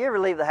left the house. You ever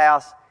leave the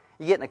house,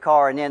 you get in the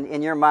car, and then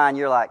in your mind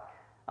you're like,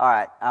 all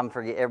right,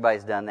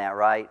 everybody's done that,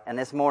 right? And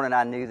this morning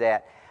I knew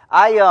that.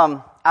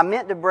 I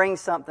meant to bring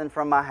something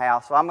from my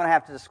house, so I'm going to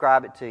have to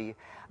describe it to you.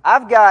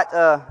 I've got,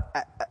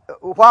 a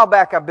while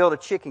back I built a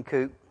chicken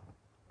coop,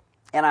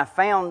 and I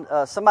found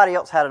somebody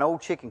else had an old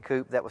chicken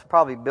coop that was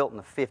probably built in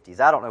the 50s.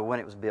 I don't know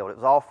when it was built. It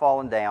was all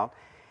falling down.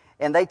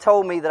 And they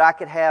told me that I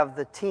could have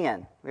the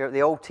tin,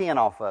 the old tin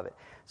off of it.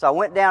 So I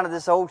went down to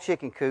this old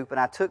chicken coop, and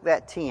I took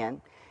that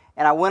tin,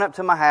 and I went up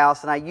to my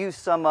house, and I used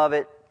some of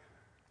it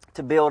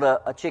to build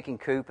a chicken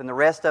coop, and the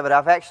rest of it,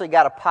 I've actually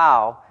got a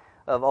pile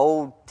of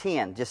old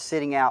tin just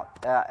sitting out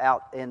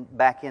in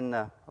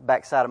the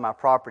backside of my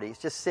property. It's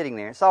just sitting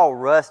there. It's all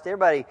rusted.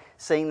 Everybody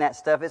seen that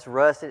stuff. It's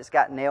rusted. It's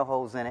got nail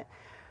holes in it.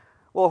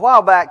 Well, a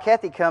while back,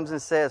 Kathy comes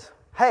and says,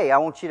 hey, I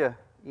want you to,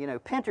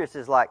 Pinterest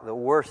is like the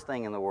worst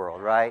thing in the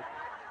world, right?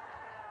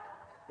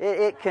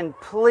 It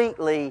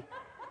completely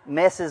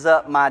messes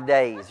up my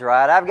days,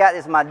 right? I've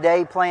got my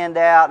day planned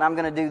out, and I'm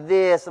going to do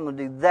this, I'm going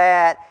to do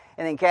that,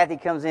 and then Kathy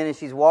comes in and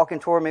she's walking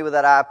toward me with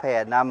that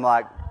iPad, and I'm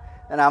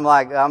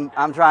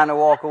I'm trying to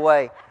walk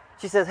away.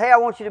 She says, hey, I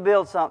want you to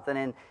build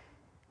something.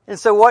 And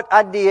so what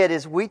I did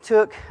is we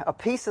took a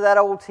piece of that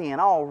old tin,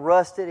 all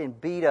rusted and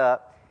beat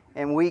up,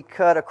 and we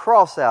cut a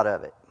cross out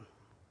of it.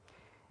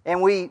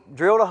 And we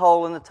drilled a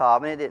hole in the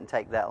top, and it didn't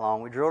take that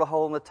long. We drilled a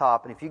hole in the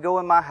top, and if you go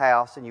in my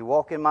house and you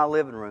walk in my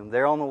living room,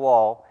 there on the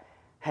wall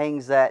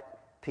hangs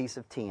that piece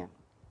of tin,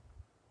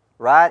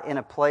 right in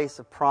a place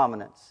of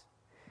prominence.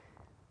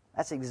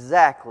 That's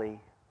exactly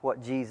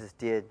what Jesus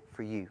did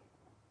for you.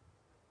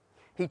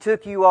 He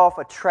took you off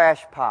a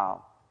trash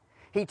pile.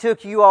 He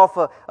took you off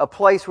a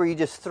place where you're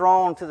just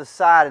thrown to the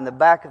side in the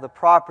back of the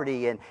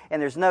property and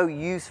there's no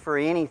use for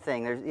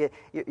anything.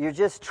 You're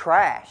just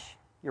trash.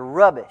 You're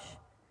rubbish.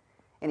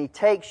 And He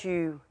takes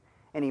you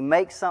and He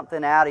makes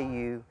something out of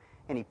you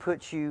and He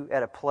puts you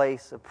at a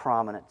place of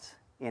prominence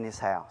in His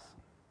house.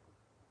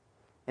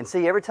 And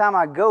see, every time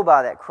I go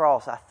by that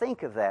cross, I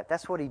think of that.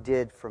 That's what He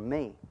did for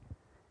me.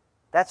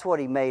 That's what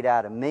He made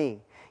out of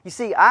me. You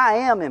see, I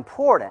am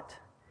important,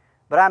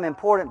 but I'm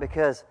important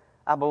because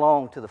I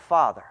belong to the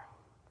Father.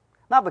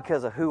 Not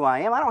because of who I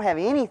am. I don't have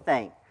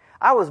anything.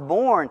 I was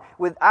born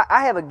with,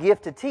 I have a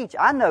gift to teach.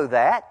 I know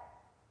that.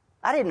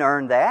 I didn't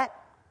earn that.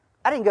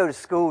 I didn't go to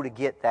school to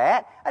get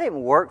that. I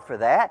didn't work for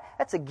that.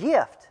 That's a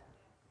gift.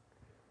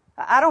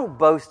 I don't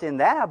boast in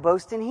that. I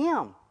boast in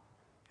Him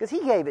because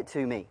He gave it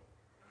to me.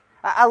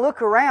 I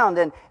look around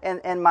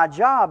and my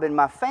job and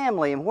my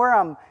family and where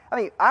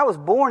I was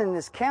born in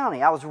this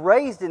county. I was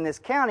raised in this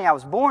county. I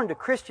was born to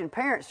Christian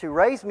parents who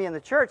raised me in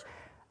the church.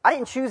 I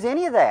didn't choose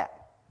any of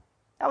that.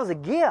 That was a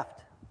gift.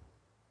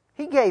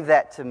 He gave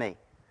that to me.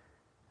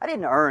 I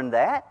didn't earn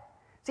that.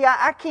 See,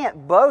 I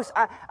can't boast.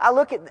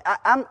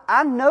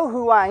 I know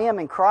who I am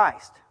in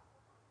Christ.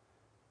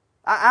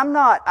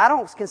 I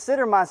don't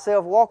consider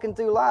myself walking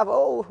through life,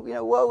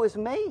 woe is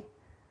me.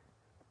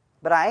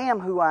 But I am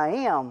who I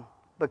am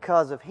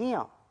because of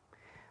Him.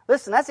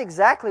 Listen, that's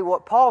exactly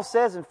what Paul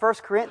says in 1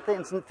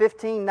 Corinthians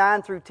 15,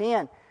 9 through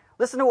 10.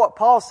 Listen to what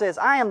Paul says.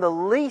 I am the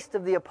least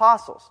of the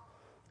apostles.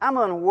 I'm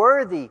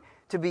unworthy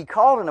to be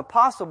called an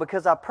apostle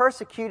because I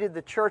persecuted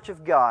the church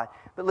of God.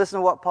 But listen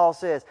to what Paul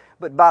says.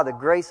 But by the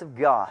grace of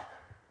God,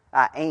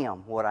 I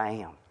am what I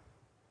am.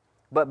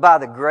 But by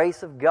the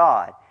grace of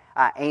God,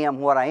 I am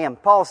what I am.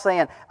 Paul's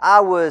saying, I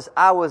was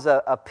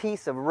a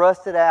piece of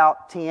rusted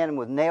out tin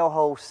with nail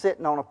holes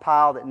sitting on a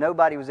pile that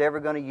nobody was ever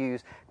going to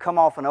use, come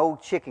off an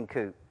old chicken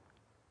coop.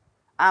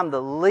 I'm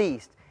the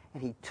least,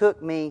 and He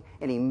took me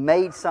and He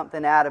made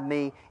something out of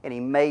me and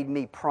He made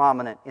me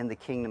prominent in the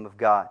kingdom of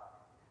God.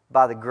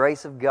 By the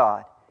grace of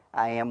God,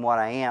 I am what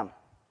I am.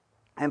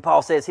 And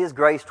Paul says His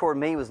grace toward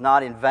me was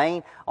not in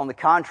vain. On the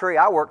contrary,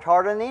 I worked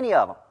harder than any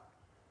of them.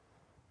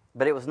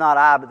 But it was not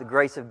I, but the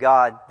grace of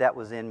God that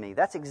was in me.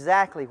 That's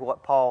exactly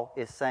what Paul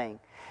is saying.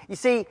 You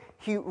see,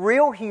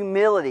 real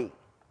humility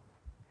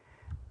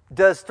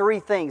does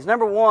three things.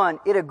 Number one,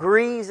 it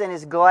agrees and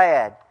is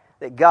glad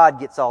that God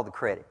gets all the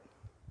credit.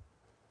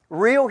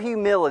 Real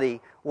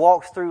humility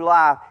walks through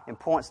life and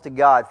points to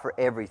God for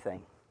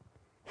everything.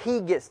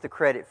 He gets the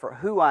credit for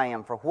who I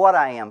am, for what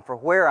I am, for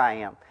where I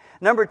am.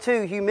 Number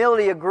two,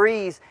 humility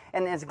agrees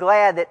and is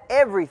glad that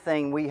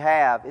everything we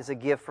have is a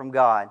gift from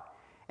God.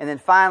 And then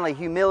finally,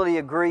 humility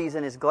agrees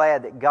and is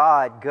glad that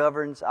God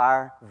governs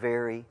our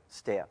very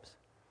steps.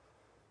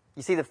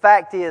 You see, the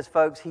fact is,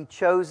 folks, He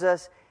chose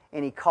us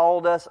and He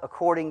called us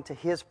according to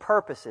His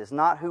purposes,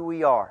 not who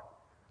we are.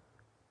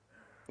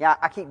 Yeah,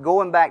 I keep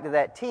going back to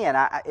that tin.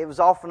 It was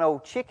off an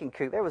old chicken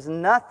coop. There was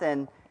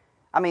nothing.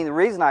 The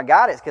reason I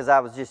got it is because I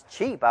was just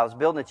cheap. I was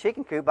building a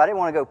chicken coop. I didn't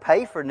want to go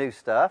pay for new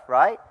stuff,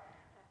 right?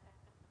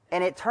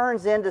 And it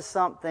turns into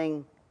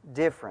something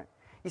different.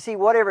 You see,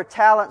 whatever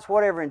talents,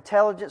 whatever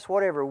intelligence,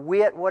 whatever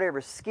wit, whatever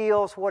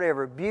skills,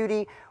 whatever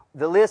beauty,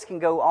 the list can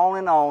go on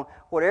and on.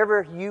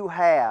 Whatever you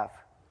have,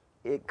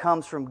 it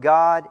comes from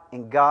God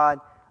and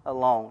God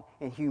alone.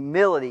 And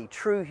humility,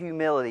 true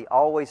humility,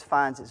 always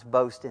finds its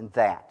boast in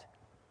that.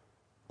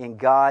 In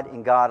God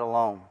and God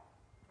alone.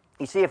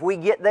 You see, if we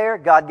get there,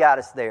 God got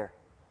us there.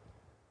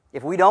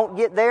 If we don't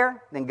get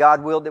there, then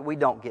God willed that we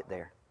don't get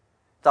there.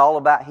 It's all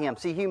about Him.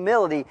 See,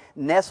 humility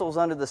nestles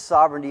under the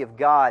sovereignty of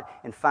God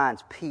and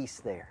finds peace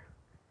there.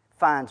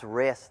 Finds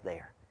rest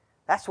there.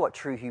 That's what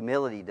true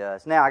humility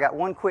does. Now, I got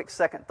one quick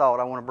second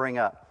thought I want to bring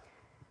up.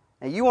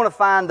 Now, you want to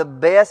find the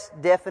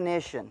best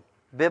definition,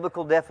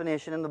 biblical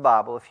definition in the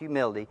Bible of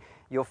humility,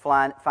 you'll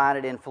find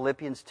it in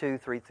Philippians 2,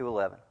 3 through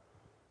 11.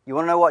 You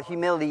want to know what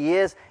humility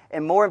is?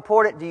 And more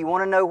important, do you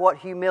want to know what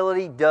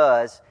humility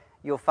does?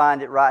 You'll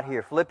find it right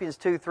here. Philippians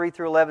 2, 3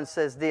 through 11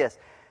 says this.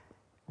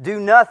 Do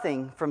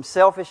nothing from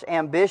selfish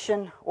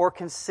ambition or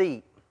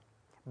conceit,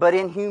 but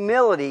in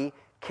humility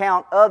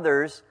count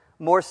others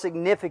more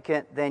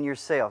significant than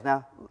yourself.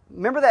 Now,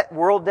 remember that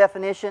world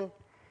definition?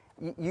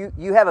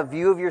 You have a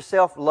view of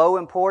yourself low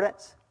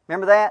importance.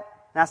 Remember that?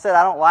 And I said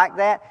I don't like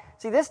that.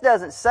 See, this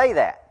doesn't say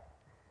that.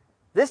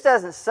 This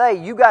doesn't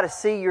say you got to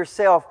see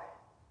yourself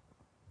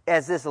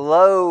as this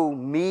low,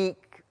 meek,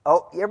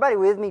 everybody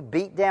with me,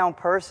 beat down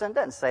person. It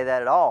doesn't say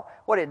that at all.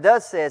 What it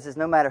does says is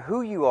no matter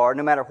who you are,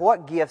 no matter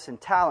what gifts and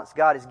talents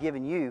God has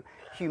given you,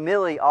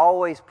 humility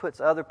always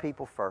puts other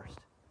people first.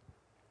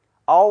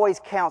 Always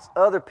counts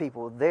other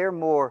people. They're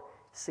more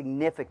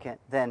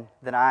significant than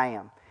I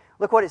am.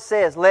 Look what it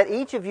says. Let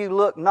each of you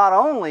look not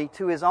only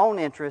to his own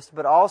interest,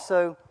 but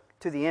also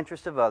to the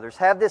interest of others.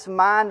 Have this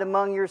mind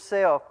among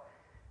yourself.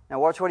 Now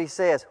watch what he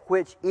says.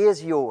 Which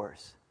is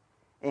yours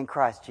in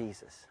Christ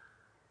Jesus.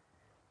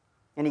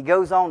 And he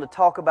goes on to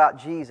talk about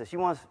Jesus. You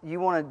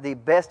want the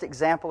best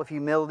example of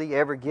humility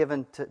ever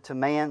given to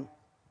man?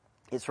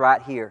 It's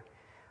right here.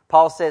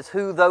 Paul says,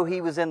 who though he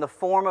was in the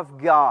form of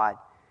God,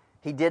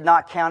 He did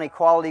not count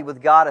equality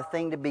with God a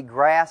thing to be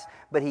grasped,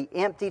 but He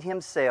emptied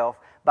Himself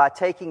by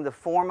taking the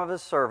form of a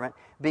servant,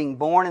 being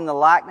born in the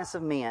likeness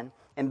of men,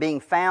 and being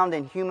found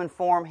in human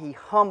form, He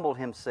humbled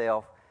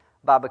Himself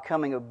by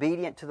becoming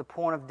obedient to the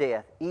point of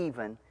death,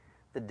 even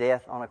the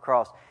death on a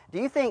cross. Do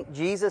you think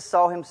Jesus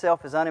saw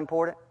Himself as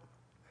unimportant?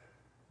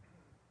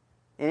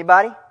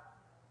 Anybody?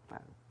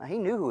 He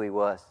knew who He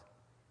was.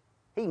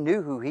 He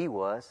knew who He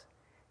was.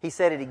 He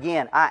said it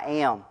again, I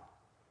am.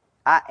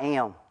 I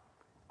am.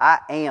 I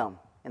am.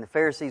 And the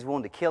Pharisees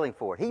wanted to kill Him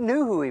for it. He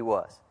knew who He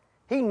was.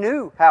 He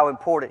knew how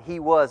important He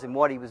was and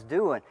what He was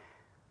doing.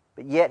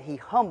 But yet He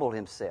humbled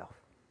Himself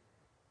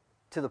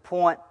to the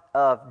point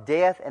of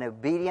death and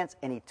obedience,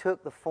 and He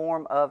took the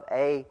form of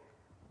a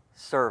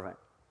servant.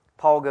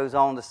 Paul goes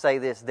on to say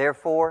this,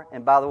 therefore,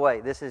 and by the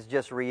way, this is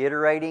just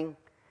reiterating,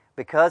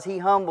 because He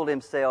humbled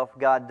Himself,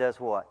 God does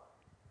what?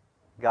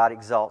 God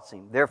exalts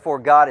Him. Therefore,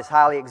 God has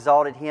highly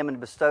exalted Him and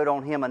bestowed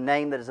on Him a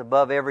name that is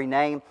above every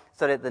name,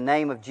 so that at the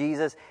name of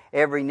Jesus,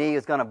 every knee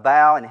is going to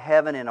bow in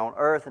heaven and on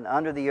earth and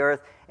under the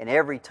earth, and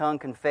every tongue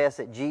confess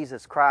that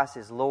Jesus Christ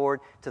is Lord,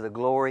 to the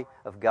glory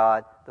of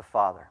God the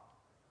Father.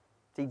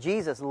 See,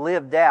 Jesus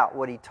lived out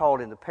what He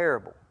taught in the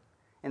parable.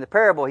 In the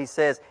parable, He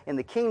says, in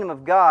the kingdom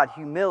of God,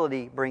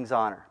 humility brings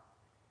honor.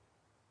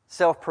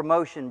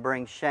 Self-promotion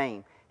brings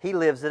shame. He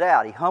lives it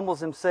out. He humbles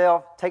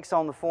Himself, takes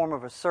on the form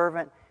of a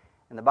servant,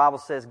 and the Bible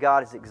says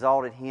God has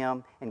exalted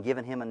Him and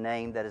given Him a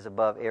name that is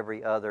above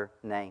every other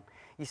name.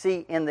 You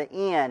see, in the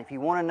end, if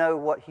you want to know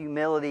what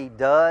humility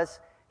does,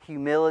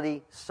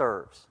 humility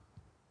serves.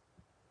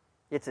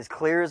 It's as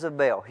clear as a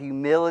bell.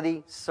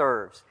 Humility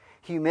serves.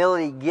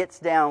 Humility gets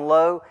down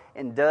low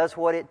and does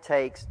what it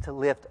takes to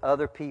lift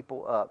other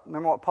people up.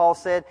 Remember what Paul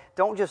said?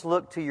 Don't just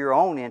look to your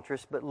own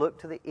interest, but look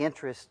to the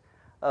interest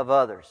of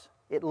others.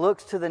 It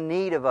looks to the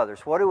need of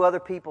others. What do other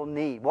people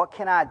need? What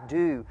can I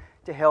do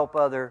to help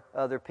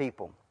other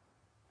people?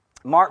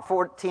 Mark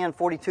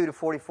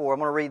 10:42-44. I'm going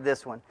to read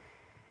this one.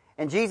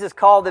 And Jesus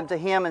called them to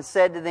Him and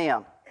said to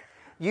them,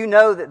 you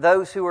know that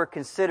those who are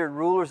considered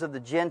rulers of the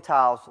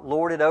Gentiles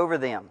lord it over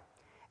them,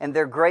 and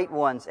their great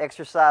ones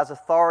exercise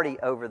authority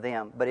over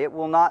them, but it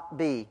will not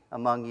be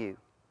among you.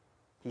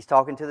 He's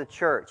talking to the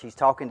church. He's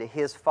talking to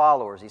His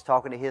followers. He's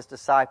talking to His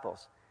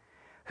disciples.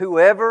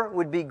 Whoever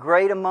would be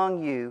great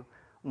among you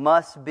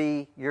must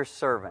be your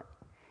servant,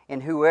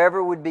 and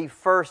whoever would be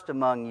first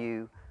among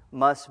you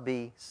must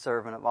be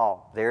servant of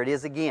all. There it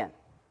is again.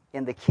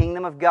 In the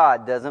kingdom of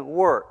God doesn't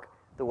work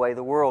the way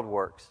the world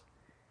works.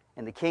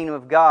 In the kingdom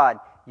of God,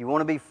 you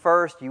want to be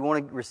first? You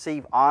want to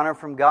receive honor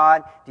from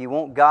God? Do you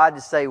want God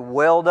to say,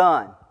 well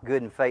done,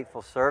 good and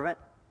faithful servant?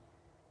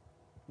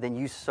 Then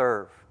you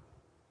serve.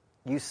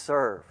 You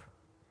serve.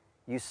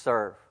 You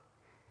serve.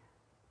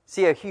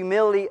 See, a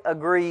humility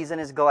agrees and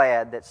is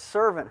glad that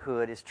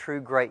servanthood is true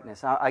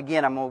greatness. Now,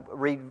 again, I'm going to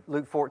read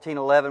Luke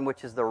 14:11,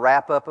 which is the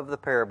wrap-up of the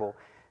parable.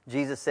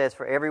 Jesus says,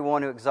 for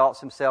everyone who exalts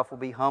himself will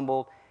be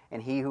humbled,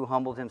 and he who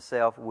humbled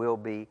himself will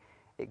be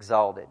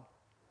exalted.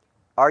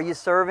 Are you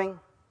serving?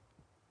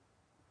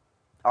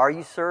 Are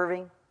you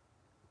serving?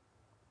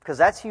 Because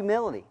that's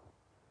humility.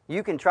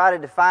 You can try to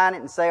define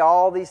it and say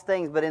all these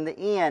things, but in the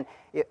end,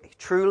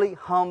 truly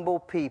humble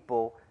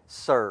people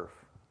serve.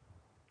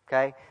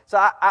 Okay?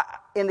 So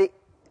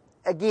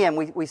again,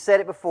 we said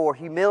it before,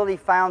 humility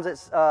finds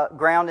its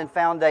ground and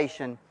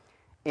foundation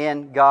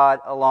in God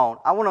alone.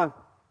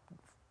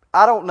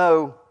 I don't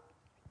know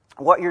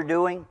what you're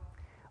doing.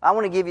 I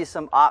want to give you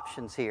some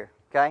options here,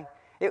 okay?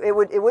 It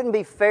wouldn't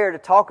be fair to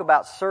talk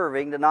about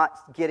serving, to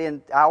not get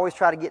in. I always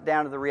try to get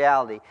down to the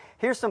reality.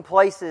 Here's some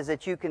places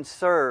that you can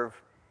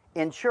serve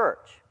in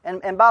church.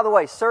 And by the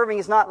way, serving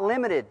is not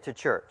limited to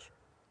church.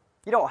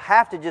 You don't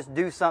have to just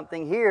do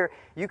something here.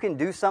 You can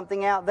do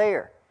something out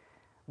there.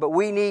 But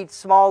we need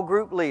small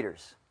group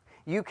leaders.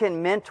 You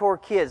can mentor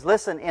kids.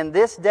 Listen, in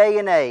this day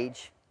and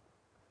age,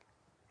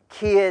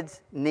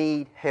 kids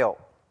need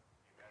help.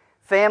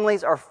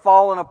 Families are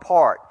falling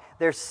apart.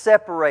 They're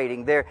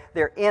separating.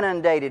 They're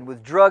inundated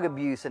with drug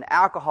abuse and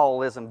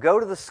alcoholism. Go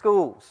to the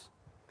schools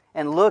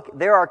and look.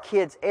 There are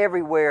kids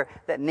everywhere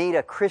that need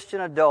a Christian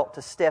adult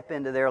to step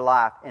into their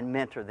life and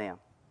mentor them.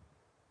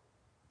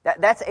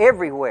 That's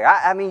everywhere.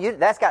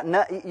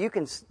 You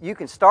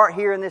can start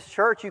here in this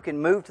church. You can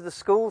move to the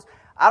schools.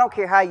 I don't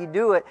care how you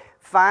do it.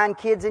 Find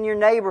kids in your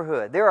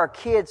neighborhood. There are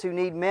kids who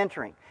need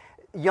mentoring.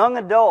 Young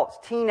adults,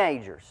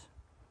 teenagers.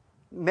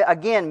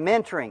 Again,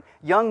 mentoring.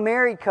 Young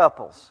married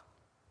couples.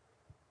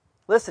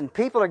 Listen,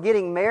 people are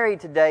getting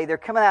married today. They're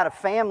coming out of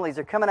families.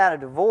 They're coming out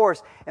of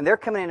divorce. And they're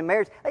coming into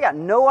marriage. They got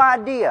no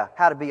idea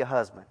how to be a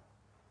husband.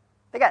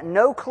 They got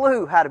no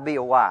clue how to be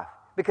a wife.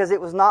 Because it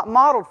was not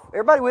modeled.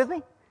 Everybody with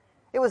me?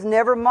 It was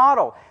never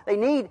modeled. They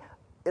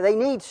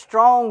need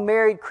strong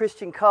married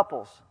Christian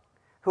couples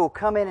who will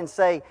come in and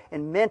say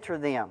and mentor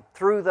them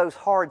through those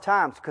hard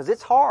times. Because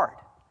it's hard.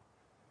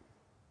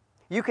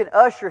 You can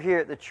usher here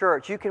at the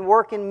church. You can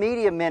work in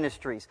media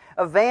ministries,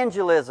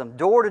 evangelism,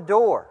 door to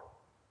door.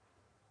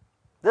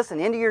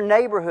 Listen, into your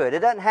neighborhood. It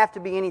doesn't have to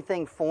be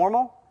anything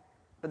formal,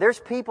 but there's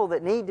people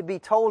that need to be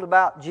told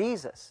about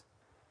Jesus.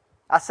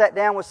 I sat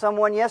down with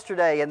someone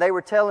yesterday, and they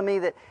were telling me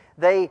that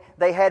they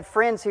had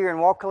friends here in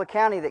Wakulla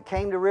County that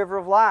came to River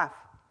of Life.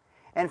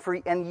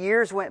 And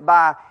years went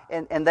by,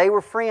 and they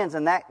were friends,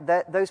 and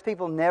those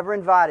people never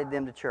invited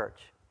them to church.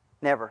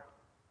 Never.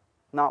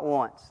 Not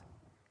once.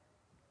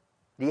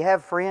 Do you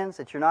have friends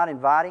that you're not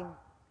inviting?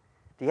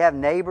 Do you have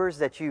neighbors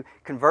that you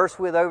converse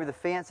with over the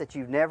fence that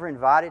you've never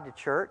invited to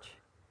church?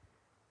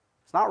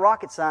 It's not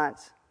rocket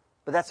science,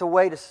 but that's a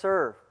way to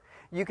serve.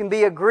 You can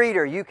be a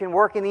greeter. You can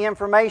work in the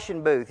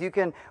information booth. You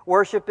can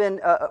work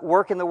in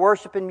the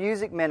worship and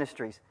music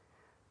ministries.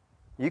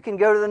 You can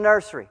go to the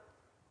nursery.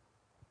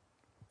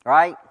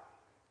 Right?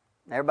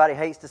 Everybody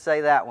hates to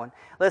say that one.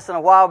 Listen,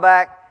 a while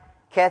back,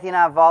 Kathy and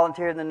I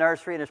volunteered in the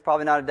nursery, and there's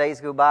probably not a day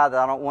go by that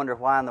I don't wonder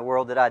why in the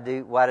world did I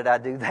do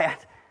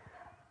that.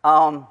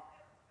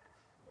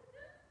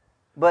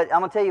 But I'm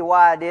going to tell you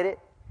why I did it.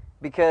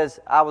 Because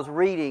I was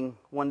reading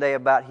one day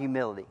about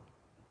humility.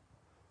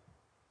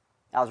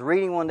 And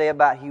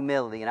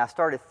I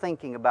started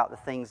thinking about the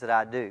things that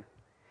I do.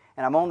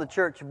 And I'm on the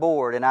church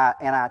board, and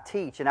I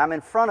teach, and I'm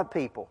in front of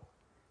people.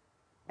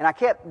 And I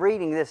kept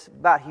reading this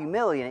about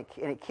humility, and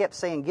it kept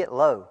saying, get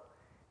low,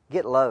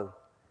 get low,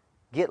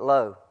 get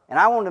low. And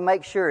I wanted to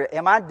make sure,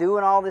 am I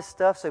doing all this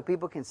stuff so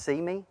people can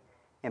see me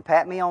and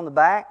pat me on the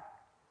back?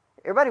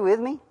 Everybody with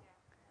me?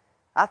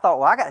 I thought,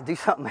 well, I got to do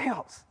something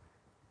else.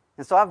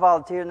 And so I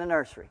volunteered in the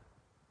nursery.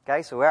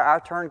 Okay, so our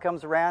turn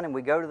comes around, and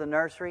we go to the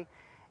nursery.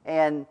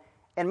 And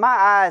my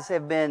eyes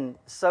have been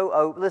so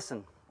open.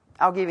 Listen,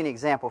 I'll give you an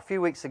example. A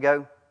few weeks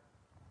ago,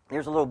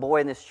 there's a little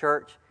boy in this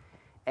church.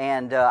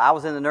 And I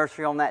was in the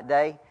nursery on that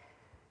day,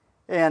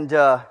 and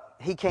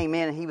he came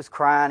in and he was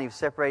crying. He was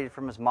separated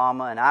from his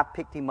mama, and I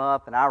picked him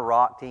up and I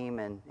rocked him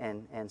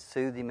and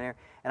soothed him there.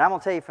 And I'm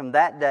going to tell you, from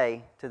that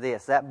day to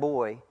this, that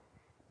boy,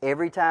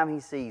 every time he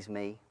sees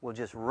me, will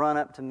just run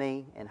up to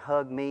me and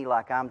hug me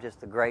like I'm just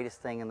the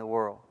greatest thing in the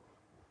world.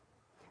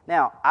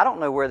 Now, I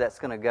don't know where that's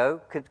going to go.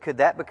 Could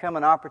that become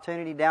an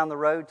opportunity down the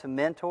road to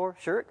mentor?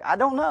 Sure, I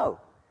don't know.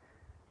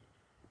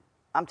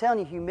 I'm telling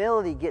you,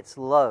 humility gets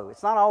low.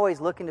 It's not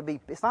always looking to be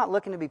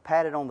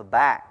patted on the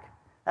back.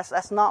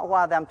 That's not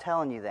why I'm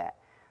telling you that.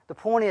 The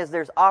point is,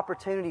 there's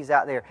opportunities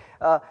out there.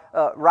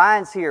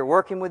 Ryan's here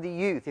working with the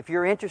youth. If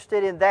you're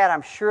interested in that,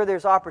 I'm sure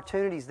there's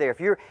opportunities there.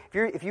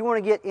 If you want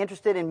to get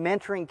interested in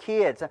mentoring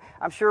kids,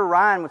 I'm sure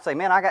Ryan would say,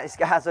 "Man, I got these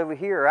guys over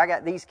here. Or I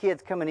got these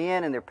kids coming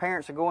in, and their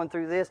parents are going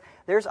through this."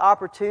 There's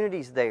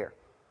opportunities there.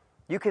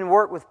 You can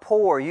work with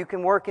poor. You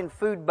can work in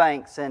food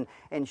banks and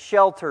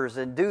shelters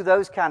and do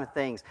those kind of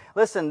things.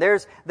 Listen,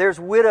 there's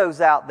widows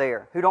out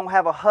there who don't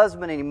have a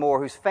husband anymore,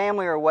 whose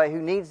family are away,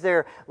 who needs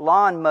their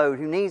lawn mowed,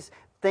 who needs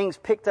things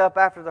picked up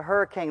after the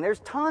hurricane.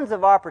 There's tons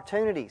of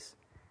opportunities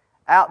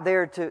out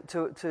there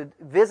to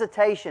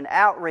visitation,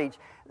 outreach,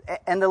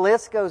 and the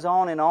list goes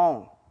on and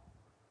on.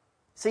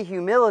 See,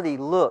 humility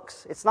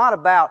looks, it's not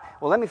about,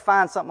 well, let me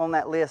find something on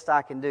that list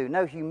I can do.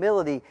 No,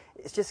 humility,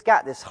 it's just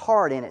got this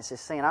heart in it. It's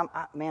just saying,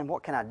 man,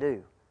 what can I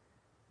do?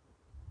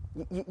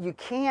 You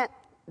can't,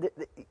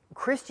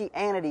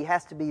 Christianity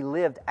has to be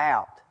lived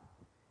out.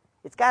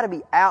 It's got to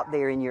be out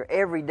there in your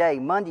everyday,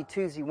 Monday,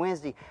 Tuesday,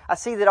 Wednesday. I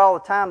see that all the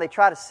time. They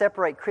try to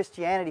separate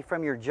Christianity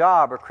from your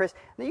job.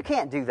 No, you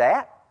can't do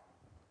that.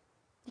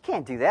 You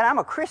can't do that. I'm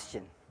a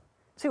Christian.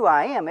 It's who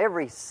I am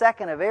every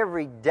second of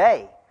every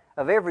day,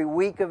 of every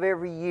week, of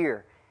every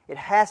year. It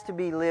has to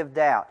be lived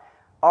out.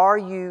 Are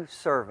you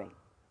serving?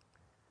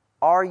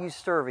 Are you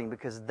serving?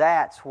 Because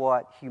that's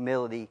what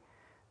humility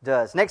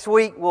does. Next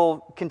week, we'll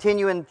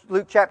continue in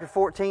Luke chapter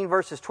 14,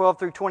 verses 12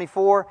 through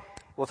 24.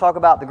 We'll talk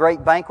about the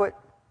great banquet.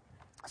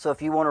 So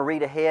if you want to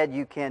read ahead,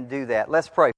 you can do that. Let's pray.